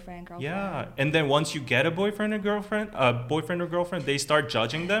 nice boyfriend, girlfriend. Yeah, and then once you get a boyfriend or girlfriend, they start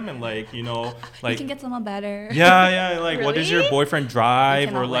judging them and like You like can get someone better. yeah, like what does your Really? boyfriend drive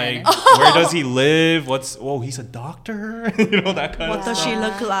or cannot like win. where does he live? He's a doctor, that kind What of does stuff. she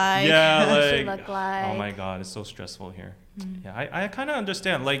look like? Yeah, What does she like look like? oh my god, it's so stressful here. Yeah, I kind of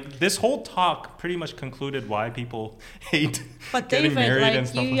understand. Like this whole talk pretty much concluded why people hate But getting David, married and like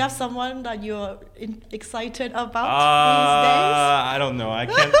stuff. you have someone that you're excited about these I don't know. I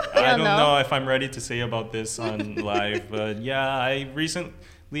can't. I don't know? know if I'm ready to say about this on live. But yeah, I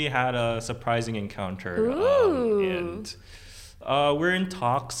recently had a surprising encounter, Ooh. and we're in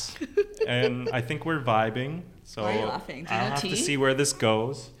talks, and I think we're vibing. So Why are you laughing? Do you I'll know have to tea? see where this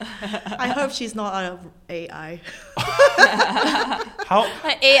goes. days? I hope she's not an AI. How?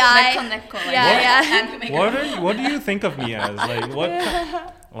 AI. Neko, like, Yeah, yeah. What do you think of me as? Like what?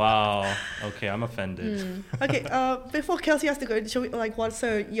 Wow. Okay, I'm offended. Okay, before Kelsey has to go, should we, like what?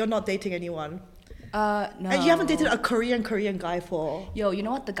 So you're not dating anyone, No. and you haven't dated a Korean guy for? Yo, you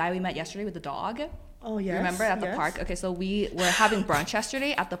know what? The guy we met yesterday with the dog. Oh yes. Remember at the yes. park? Okay, so we were having brunch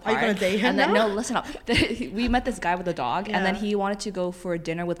yesterday at the Are you park. gonna date him And then now? no, listen up. We met this guy with a dog, and then Yeah. he wanted to go for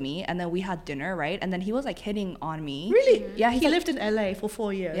dinner with me, and then we had dinner, right? And then he was like hitting on me. Really? Yeah, He like- lived in LA for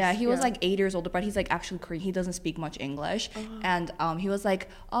 4 years. Yeah, he was like 8 years older, but he's like actually Korean. He doesn't speak much English. And he was like,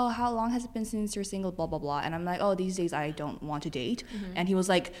 oh, how long has it been since you're single, blah, blah, blah. And I'm like, oh, these days I don't want to date. And he was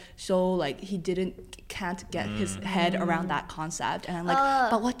like, so like he can't get his head around that concept. And I'm like,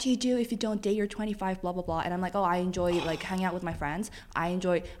 but what do you do if you don't date? You're 25, blah, blah, blah. And I'm like, oh, I enjoy like hanging out with my friends. I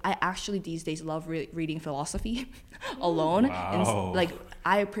actually these days love reading philosophy alone. Wow. And like,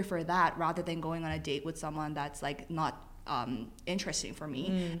 I prefer that rather than going on a date with someone that's like not interesting for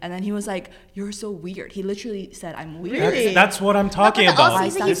me. And then he was like, you're so weird. He literally said, I'm weird. Really? That's what I'm talking But about.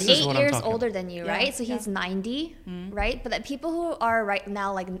 also, This he's is 8 what I'm years talking about. older than you, Yeah, right? So he's 90, right? But the people who are right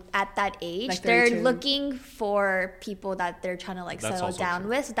now, like at that age, Like they're 32. looking for people that they're trying to like That's settle also down true.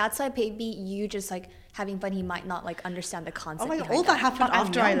 with. So that's why maybe you just like having fun. He might not like understand the Oh concept. my god, behind all that happened But I'm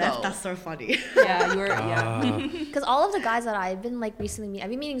after I young, left. though. That's so funny. Yeah, you were, yeah. Because all of the guys that I've been like recently meeting, I've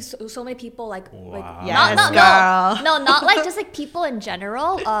been meeting so many people like Wow. like Yes, not girl. no not like just like people in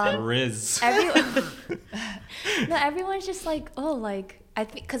general. Riz. Everyone's just like, oh, like I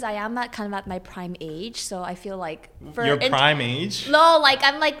think because I am at kind of at my prime age, so I feel like Your prime age? No, like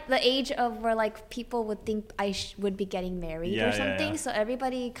I'm like the age of where like people would think I would be getting married Yeah, or yeah, something. yeah. So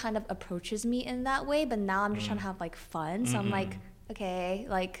everybody kind of approaches me in that way. But now I'm just trying to have like fun. So I'm like, okay,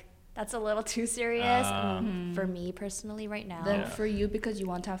 like That's a little too serious for me personally right now. Then for you, because you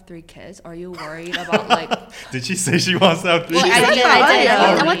want to have 3 kids, are you worried about like? Did she say she wants to have 3 Well, kids? I did.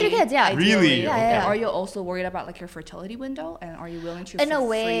 I want 3 kids. Yeah. Really? Ideally. Yeah, Okay. yeah. Are you also worried about like your fertility window, and are you willing to In a freeze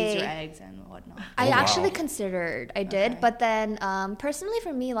way, your eggs and whatnot? I Oh, actually wow. considered. I did, but then personally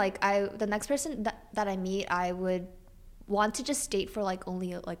for me, like the next person that I meet, I would want to just date for like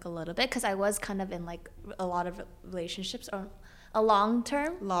only like a little bit, because I was kind of in like a lot of relationships or a long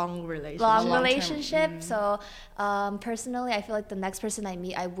relationship. So personally, I feel like the next person I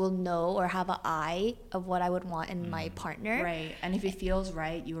meet, I will know or have an eye of what I would want in my partner. Right, and if it feels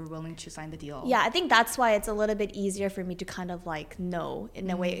right, you are willing to sign the deal. Yeah, I think that's why it's a little bit easier for me to kind of like know in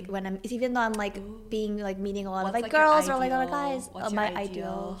a way when I'm, even though I'm like being like meeting a lot of like girls or like other guys. What's my your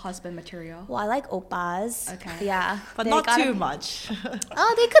ideal husband material? Well, I like oppas. Okay. Yeah, But they not gotta- too much.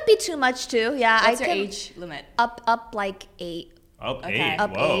 Oh, they could be too much too. Yeah, What's I your could age limit? up like 8. Up Okay. 8.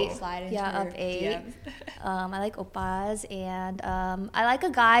 Up Whoa. 8. Slide into Yeah, your up 8. DMs. I like oppas, and I like a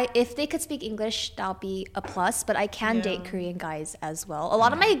guy. If they could speak English, that'll be a plus. But I can date Korean guys as well. A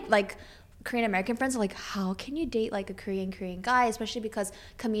lot of my like Korean American friends are like, how can you date like a Korean guy, especially because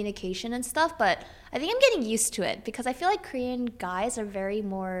communication and stuff. But I think I'm getting used to it, because I feel like Korean guys are very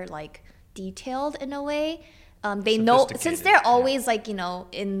more like detailed in a way. They know, since Sophisticated, they're always like, you know,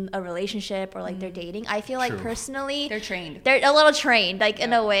 in a relationship or like they're dating. I feel like True. personally They're trained. They're a little trained, like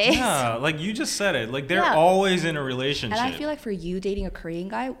in a way. Yeah, like you just said it. Like they're Yeah. always in a relationship. And I feel like for you dating a Korean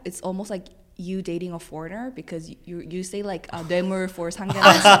guy, it's almost like you dating a foreigner, because you say like 뇌물 for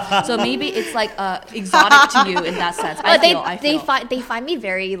상대방. So maybe it's like exotic to you in that sense. I feel. They find me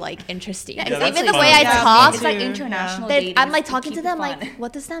very like interesting. Yeah, Because that's even the fun. way I Yeah, talk, It's like too. international they're- dating. I'm like to talking to keep them it like, fun.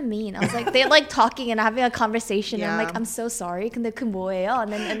 what does that mean? I was like, they're like talking and having a conversation. And I'm Yeah. like, I'm so sorry. 근데 그 뭐예요?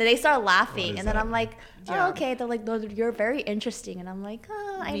 And then they start laughing, is and then that? I'm like, oh, Yeah. okay. They're like, no, you're very interesting, and I'm like,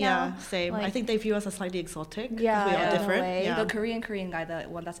 oh, I know. Yeah, same. I Like- think they view us as slightly exotic. 'cause Yeah, we in are a different. way. Yeah. The Korean guy, the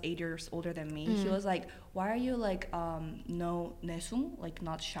one that's 8 years older than me, he was like, "Why are you like no nesung, like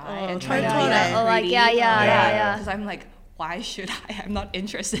not shy and trying to be 털털해. that Oh, like, pretty?" yeah, yeah. Because I'm like, why should I? I'm not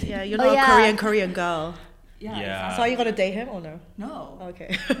interested. Yeah, you're Oh, not yeah. a Korean girl. Yeah. So are you gonna date him or no? No.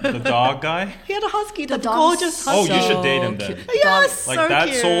 Okay. The dog guy? He had a husky. The dog gorgeous is Oh, husky. you should date him then. Yes, Like so that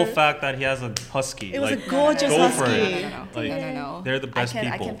cute. sole fact that he has a husky. It was like, a gorgeous go for husky. it. No. Like, No. they're the best I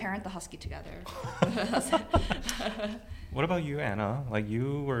people. can parent the husky together. What about you, Anna? Like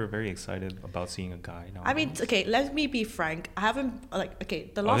you were very excited about seeing a guy. Now I mean, okay, let me be frank. I haven't the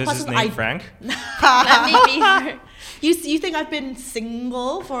oh, last this is person named Frank? Let me be. You think I've been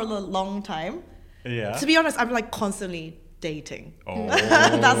single for a long time? Yeah. To be honest, I'm like constantly dating. Oh.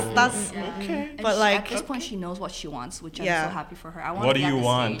 That's Okay. But At this point, she knows what she wants, which I'm Yeah. so happy for her. I want What to do be at you this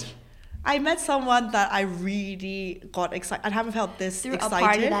want? stage. I met someone that I really got excited. I haven't felt this Through excited. a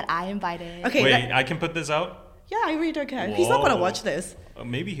party that I invited. Okay, Wait, I can put this out? yeah, I really don't care. He's not gonna Whoa. watch this.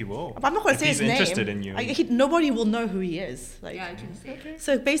 Maybe he will. But I'm not gonna if say he's his name. interested in you. Nobody will know who he is. Like, Yeah, I can see.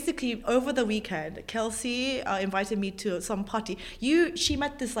 So basically, over the weekend, Kelsey invited me to some party. She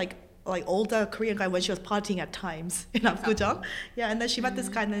met this like older Korean guy when she was partying at times in Apgujeong. Yeah, and then she met this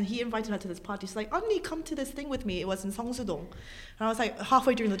guy, and then he invited her to this party. She's like, "Onni, come to this thing with me." It was in Seongsu-dong. And I was like,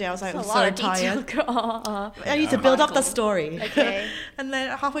 halfway during the day, I was like, That's I'm a lot so of detail, tired. girl. I need to build up the story. Okay. And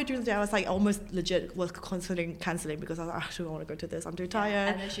then halfway during the day, I was like, almost legit was considering canceling because I was like, I don't want to go to this. I'm too tired.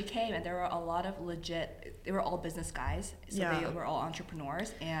 And then she came, and there were a lot of legit. They were all business guys, so Yeah. they were all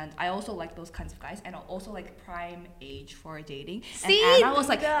entrepreneurs. And I also like those kinds of guys, and also like prime age for dating. See? and Anna was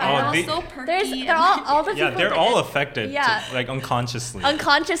like, Yeah. Anna Oh, was so perky. They're all the yeah, people. they're that- all affected. Yeah. Like unconsciously.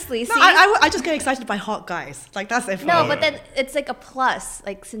 unconsciously. No, See? I just get excited by hot guys. Like, that's it for No, me. but then it's like a plus,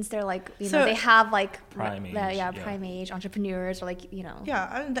 like since they're like So- they have like Prime age, yeah, yeah. prime age entrepreneurs or like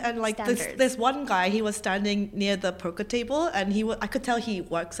Yeah, and like Standards. this one guy, he was standing near the poker table, and I could tell he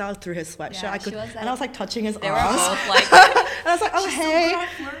works out through his sweatshirt. Yeah, I could, she was and I was like touching his They were arms. both like, And I was like, oh She's so hey, good at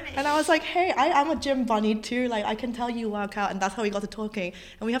flirting. and I was like, hey, I'm a gym bunny too. Like I can tell you work out, and that's how we got to talking.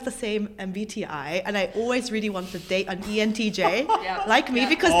 And we have the same MBTI, and I always really want to date an ENTJ Yeah. like me Yeah.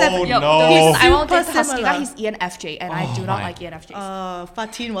 because Oh, they're no. the reason I won't super date the husky guy. similar. He's ENFJ, and I do Oh not my. like ENFJs.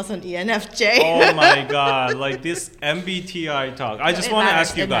 Fatin was an ENFJ. Oh my god! Like this MBTI talk. I just It want to matters,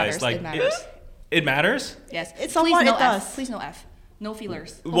 ask you it guys. matters, Like it matters. it matters. Yes, It's please somewhat no it does. F. Please no F. No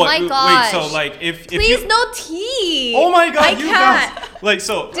feelers. Oh my Wait, gosh. so like if Please you, no tea. Oh my god, I you can't. guys. Like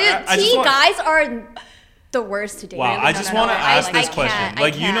so. Dude, I just tea want, guys are the worst to date. Wow, Really? I just want to ask this question.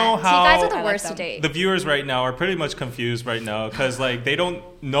 Like, you know So you guys are how the worst to date. the viewers right now are pretty much confused right now because like they don't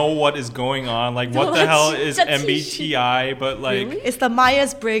know what is going on. Like, what the hell is MBTI? But like, It's the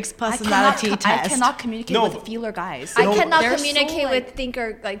Myers-Briggs personality test. I cannot communicate with feeler guys. I cannot They're communicate so, with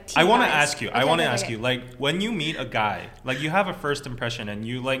thinker like T I want to guys. ask you. Okay, I want to okay, ask okay. you. Like, when you meet a guy, like you have a first impression, and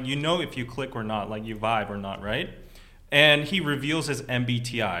you know if you click or not, like you vibe or not, right? And he reveals his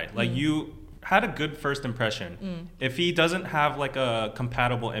MBTI. Like you had a good first impression. If he doesn't have like a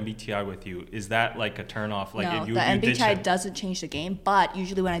compatible MBTI with you, is that like a turn off? Like no, if you the ditch him? MBTI doesn't change the game, but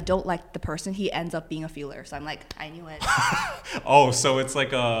usually when I don't like the person, he ends up being a feeler. So I'm like, I knew it. Oh, so it's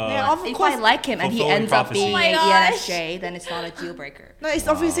like a Yeah, of If course. I like him and he Fulfilling ends up prophecy. being Oh my an gosh. ENFJ, then it's not a deal breaker. No, it's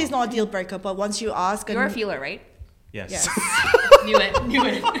obviously it's not a deal breaker, but once you ask, You're a and feeler, right? yes. yes. Knew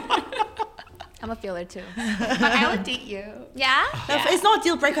it. I'm a feeler too. I would date you. Yeah? No, it's not a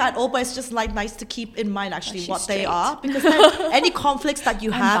deal breaker at all, but it's just like nice to keep in mind actually she's what they straight. are, because then any conflicts that you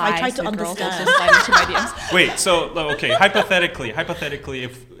have, I try to Girls understand. also slide into my DMs. Wait, so okay, hypothetically,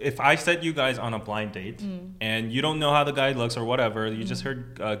 if I set you guys on a blind date and you don't know how the guy looks or whatever, you just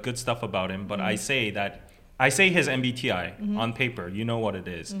heard good stuff about him, but I say his MBTI on paper, you know what it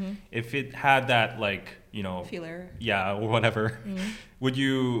is. If it had that like, you know, Feeler. yeah, or whatever, would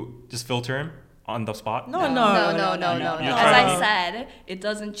you just filter him on the spot? No. No. You're As trying I to- said, it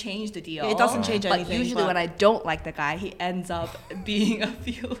doesn't change the deal. It doesn't change But anything. usually when I don't like the guy, he ends up being a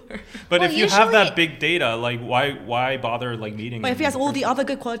feeler. But Well, if you have that usually- big data, like why bother like meeting? But him if he has in all the person? other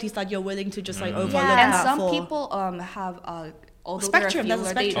good qualities that you're willing to just like overlook Yeah. And that some for. people have although Spectrum, they're a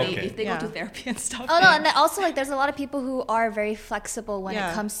there's a feeler, spectrum. Okay. if they Yeah. go to therapy and stuff. Oh no, and then also like there's a lot of people who are very flexible when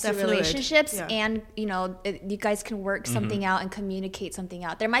Yeah, it comes to they're fluid. relationships, Yeah. and you know you guys can work something out and communicate something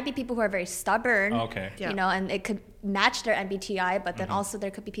out. There might be people who are very stubborn, Okay. Yeah. you know, and it could match their MBTI, but then also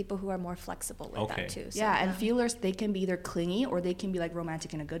there could be people who are more flexible with Okay. that too. So, Yeah, and feelers, they can be either clingy or they can be like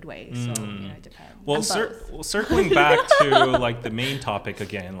romantic in a good way. So, it depends. Well, both. circling back to like the main topic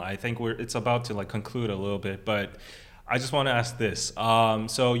again, I think it's about to like conclude a little bit, but I just want to ask this.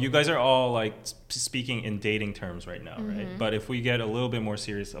 So you guys are all like speaking in dating terms right now, right? But if we get a little bit more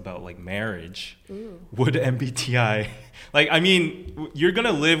serious about like marriage, would MBTI, like, I mean, you're going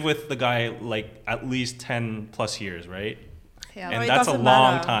to live with the guy like at least 10 plus years, right? Yeah. And it that's a doesn't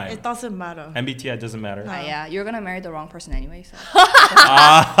long matter. time. It doesn't matter. MBTI doesn't matter. Yeah, you're gonna marry the wrong person anyway. So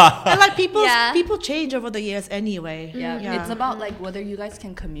And like people Yeah. people change over the years anyway. yeah, it's about like whether you guys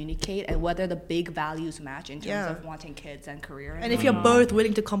can communicate and whether the big values match in terms Yeah. of wanting kids and career. And if you're both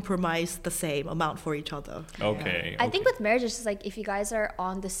willing to compromise the same amount for each other. Okay. I think with marriage, it's just like if you guys are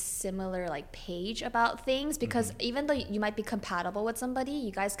on the similar like page about things, because even though you might be compatible with somebody,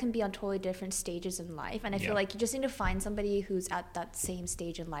 you guys can be on totally different stages in life. And I Yeah. feel like you just need to find somebody who's at that same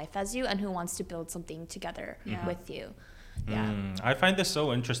stage in life as you and who wants to build something together with you. Yeah. I find this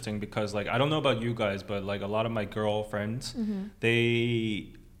so interesting because like I don't know about you guys, but like a lot of my girlfriends,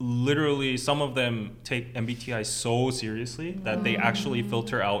 they literally, some of them take MBTI so seriously that they actually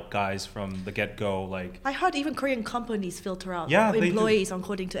filter out guys from the get-go. Like I heard even Korean companies filter out Yeah, they do. employees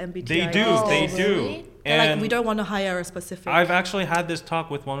according to MBTI. they do, Oh, they really? do. They're like, And we don't want to hire a specific. I've actually had this talk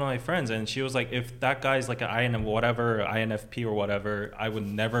with one of my friends, and she was like, if that guy's like an INFP or whatever, I would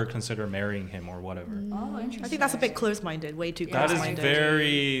never consider marrying him or whatever. Oh, interesting. I think that's a bit close-minded, way too That is close-minded.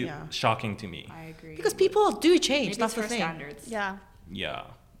 very Yeah. shocking to me. I agree. Because people do change. Maybe That's it's the for thing. standards. Yeah. Yeah.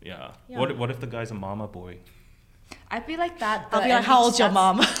 Yeah. What if the guy's a mama boy? I feel like that. I'll be like, how old's your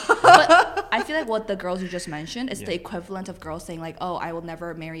mom? But I feel like what the girls you just mentioned is Yeah. the equivalent of girls saying like, "Oh, I will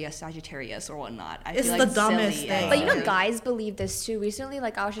never marry a Sagittarius or whatnot." I It's feel the like dumbest silly. thing. But you know, guys believe this too. Recently,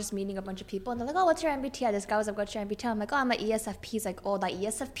 like I was just meeting a bunch of people, and they're like, "Oh, what's your MBTI?" This guy was like, "What's your MBTI?" I'm like, "Oh, I'm an ESFP." He's like, "Oh, 나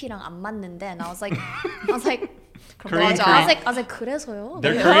ESFP랑 안 맞는데." And I was like, Korean, I was like, 그래서요?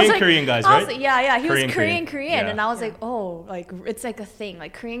 They're Like, I was Korean like- Korean guys, I was right? like, yeah, he was Korean. Korean, Yeah. and I was like, oh, like it's like a thing,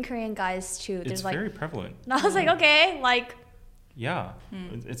 like Korean guys too. There's It's like, very prevalent. and I was like, okay, like Yeah,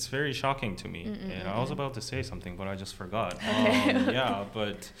 it's very shocking to me. And I was about to say something, but I just forgot. Yeah,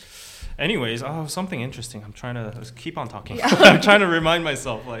 but anyways, something interesting. I'm trying to keep on talking. I'm trying to remind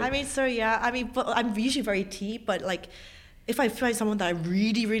myself. Like, I mean, so yeah, I mean, but I'm usually very T, but like, if I find someone that I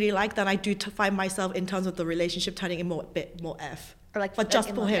really, really like, then I do find myself in terms of the relationship turning in a bit more F. or like, But just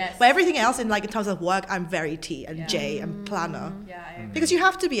for him. yes. But everything else in like in terms of work, I'm very T and J and planner. Yeah, I agree. Because you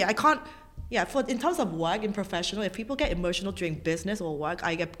have to be. I can't. Yeah, for in terms of work in professional, if people get emotional during business or work,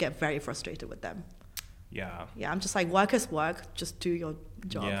 I get very frustrated with them. Yeah. Yeah, I'm just like, work is work. Just do your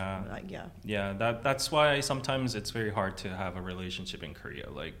job. Yeah. Like, yeah. Yeah, that's why sometimes it's very hard to have a relationship in Korea.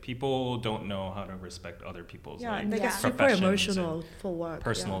 Like, people don't know how to respect other people's Yeah, like, and they get super professions emotional and for work.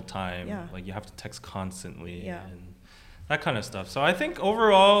 personal time. Yeah. Like, you have to text constantly Yeah. and that kind of stuff. So I think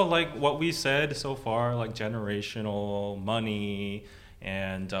overall, like what we said so far, like generational money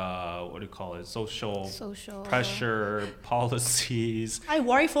and what do you call it? Social pressure, policies, I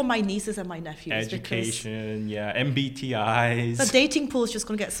worry for my nieces and my nephews. education, MBTIs. The dating pool is just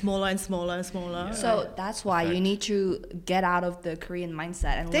going to get smaller and smaller and smaller. Yeah. So that's why you need to get out of the Korean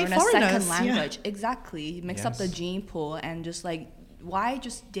mindset and Date learn a second foreigners, language. Exactly. Mix up the Yes. gene pool and just like, why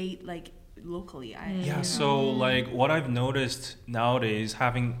just date like locally? So like what I've noticed nowadays,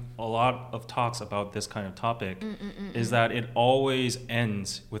 having a lot of talks about this kind of topic, is that it always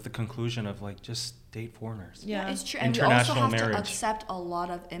ends with the conclusion of like, just date foreigners. Yeah. It's true. And we also International have marriage. to accept a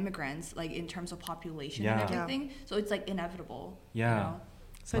lot of immigrants, like in terms of population and Yeah. everything. So it's like inevitable. Yeah. You know?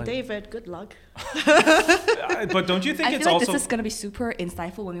 So Like- David, good luck. But don't you think I it's feel like also this is gonna be super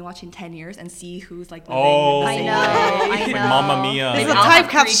insightful when we watch in 10 years and see who's like Oh, living the I same know, way. I like know. Mamma Mia. It's Maybe a I'll time have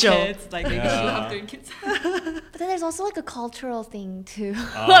 3 capsule. kids, like maybe Yeah. she'll have 3 kids. But then there's also like a cultural thing too.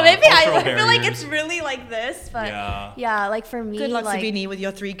 Uh, well, maybe I cultural feel like barriers. it's really like this, but Yeah. yeah, like for me, Good luck, like, Soobeanie, with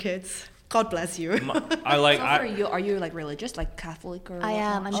your 3 kids. God bless you. I like So for you, are you like religious, like Catholic or? I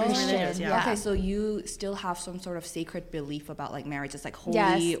am. I'm whatnot? Christian. religious, yeah. Yeah. Okay, so you still have some sort of sacred belief about like marriage. It's like holy.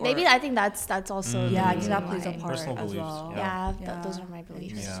 Yes, or, maybe I think that's also Mm. Yeah, I the think that reason plays a why. part Personal as beliefs, well. yeah. Yeah, those are my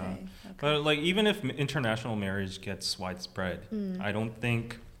beliefs. Interesting. Okay. But like even if international marriage gets widespread, I don't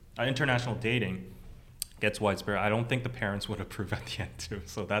think international dating gets widespread. I don't think the parents would approve at the end too.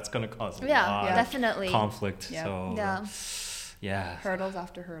 So that's gonna cause a Yeah, lot definitely. of conflict. Yeah. So Yeah. yeah. Hurdles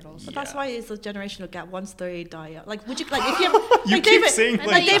after hurdles. But that's Yeah. why it's a generational gap. Once they die out, like, would you like if you You like keep David, saying And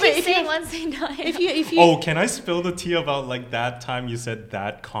like like, you David, keep if you- saying once they die. if you Oh, can I spill the tea about like that time you said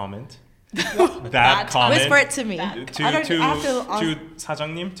that comment? that comment. whisper it to me. To I don't- I have to ask- to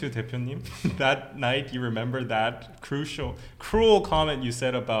사장님, to 대표님, that night you remember that cruel comment you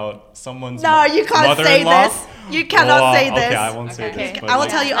said about someone's No, you can't say mother-in-law? this. You cannot say Okay, this. I won't say Okay. this. But I will like,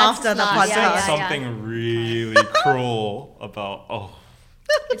 tell you Let's after the not- podcast. yeah, yeah. something really cruel about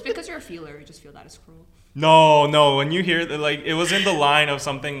It's because you're a feeler. You just feel that is cruel. No, when you hear like it was in the line of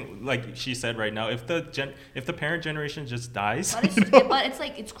something like she said right now, if the parent generation just dies, But it's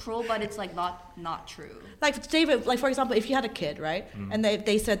like it's cruel, but it's like not true. Like David, like for example, if you had a kid, right, and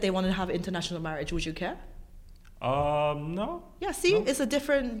they said they wanted to have international marriage, would you care? no. Yeah, see, No. it's a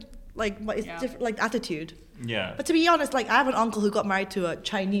different it's Yeah. different like attitude. Yeah. But to be honest, like I have an uncle who got married to a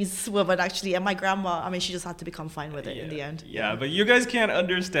Chinese woman actually, and my grandma, I mean, she just had to become fine with it in the end. Yeah, but you guys can't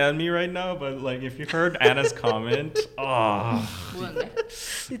understand me right now. But like, if you heard Anna's comment,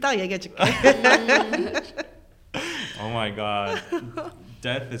 이따 얘기해줄게. oh my god,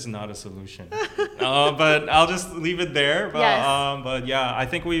 death is not a solution. But I'll just leave it there. But, Yes. But yeah, I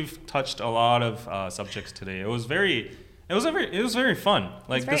think we've touched a lot of subjects today. It was very fun.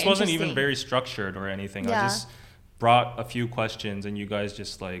 Like very this wasn't even interesting. very structured or anything. I Yeah. just brought a few questions and you guys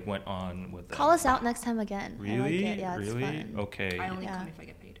just like went on with them. Call us out next time again. I Really? like it. Yeah, it's Really? fun. Okay. I only Yeah. come if I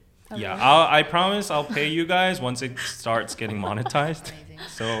get paid. Yeah, Okay. I promise I'll pay you guys once it starts getting monetized. Amazing.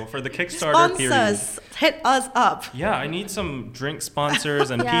 So for the Kickstarter period. Sponsors, hit us up Yeah, I need some drink sponsors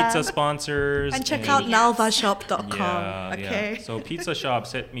and Yeah. pizza sponsors. and check out nalvashop.com. Yeah, Okay. yeah. So pizza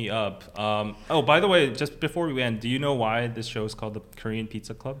shops hit me up. Oh, by the way, just before we end, do you know why this show is called the Korean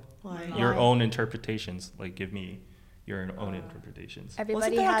Pizza Club? Why? Your Why? own interpretations. Like, give me your own interpretations.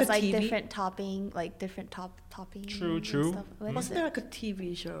 Everybody there like has a like TV? different toppings. True, and true. stuff. What is Wasn't it? there like a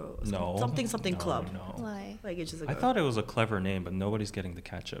TV show? No. Something No, club. No. Why? Like ages ago. I thought it was a clever name, but nobody's getting the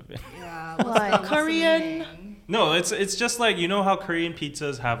catch of it. Yeah. Why? Korean. No, it's just like, you know how Korean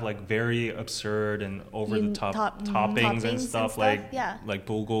pizzas have like very absurd and over the top toppings and stuff, like yeah. like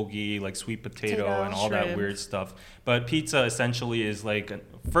bulgogi, like sweet potato Potato, and all that shrimp. weird stuff. But pizza essentially is like,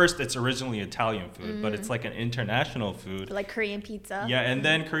 first it's originally Italian food, but it's like an international food. Like Korean pizza. Yeah, and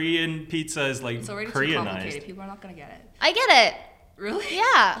then Korean pizza is like It's already too complicated. Koreanized. People are not gonna get it. I get it. Really?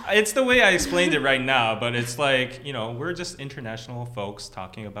 Yeah. It's the way I explained it right now, but it's like, you know, we're just international folks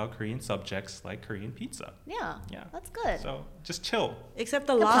talking about Korean subjects like Korean pizza. Yeah. Yeah. That's good. So just chill. Except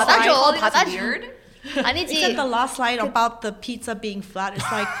the The last pata Are you joel, calling us pata weird? Except the last slide about the pizza being flat.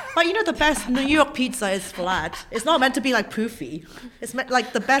 It's like, but you know, the best New York pizza is flat. It's not meant to be like poofy. It's meant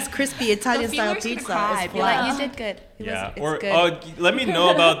like the best crispy Italian style pizza is flat. Like, you did good. Let me know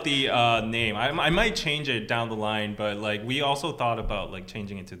about the name. I might change it down the line, but like we also thought about like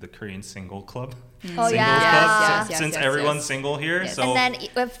changing it to the Korean Single Club. Since everyone's single here. So and then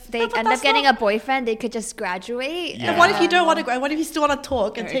if they end up getting a boyfriend, they could just graduate. And what if you don't want to? What if you still want to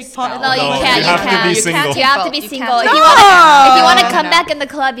talk and take part? No, you can't. You have to be single. You have to be single. If you want to come back in the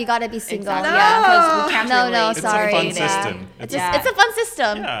club, you gotta be single. Exactly. Yeah, because we can't no, sorry. It's a fun system. It's a fun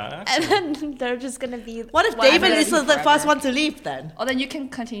system. Yeah, and then they're just gonna be. What if David is the first one to leave then? Oh, then you can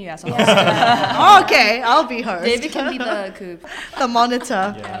continue as a host. Okay, I'll be host. David can be the coop. The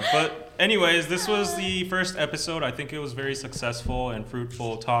monitor. Yeah, but anyways, this was the first episode. I think it was very successful and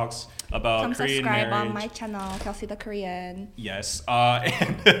fruitful talks about Korean marriage. Subscribe on my channel, Kelsey the Korean. Yes,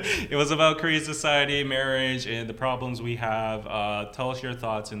 and it was about Korean society, marriage, and the problems we have. Tell us your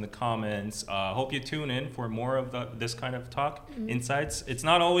thoughts in the comments. Hope you tune in for more of this kind of talk, insights. It's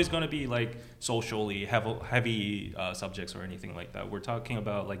not always going to be like socially heavy subjects or anything like that. We're talking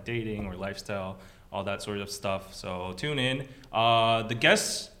about like dating or lifestyle, all that sort of stuff. So tune in. The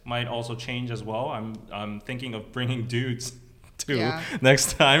guests might also change as well. I'm thinking of bringing dudes too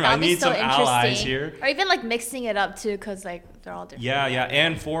next time. I need some allies here. Or even like mixing it up too, because like they're all different. Yeah,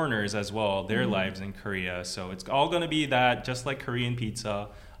 and foreigners as well, their lives in Korea. So it's all going to be that, just like Korean pizza.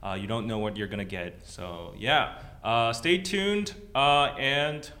 You don't know what you're going to get. So stay tuned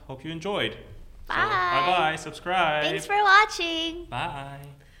and hope you enjoyed. Bye. So, bye-bye. Subscribe. Thanks for watching. Bye.